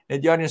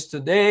and the audience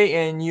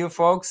today. And you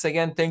folks,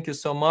 again, thank you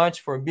so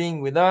much for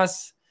being with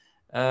us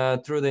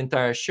through the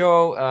entire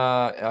show.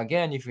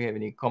 Again, if you have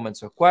any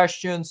comments or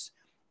questions,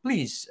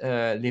 please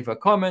leave a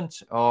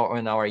comment or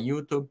on our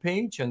YouTube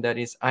page, and that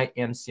is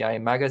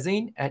IMCI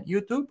Magazine at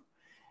YouTube.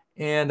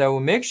 And I will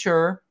make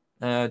sure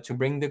to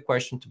bring the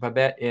question to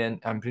Babette, and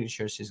I'm pretty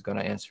sure she's going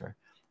to answer.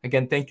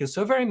 Again, thank you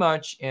so very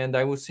much, and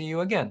I will see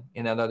you again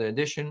in another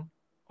edition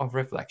of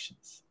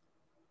Reflections.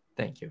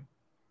 Thank you.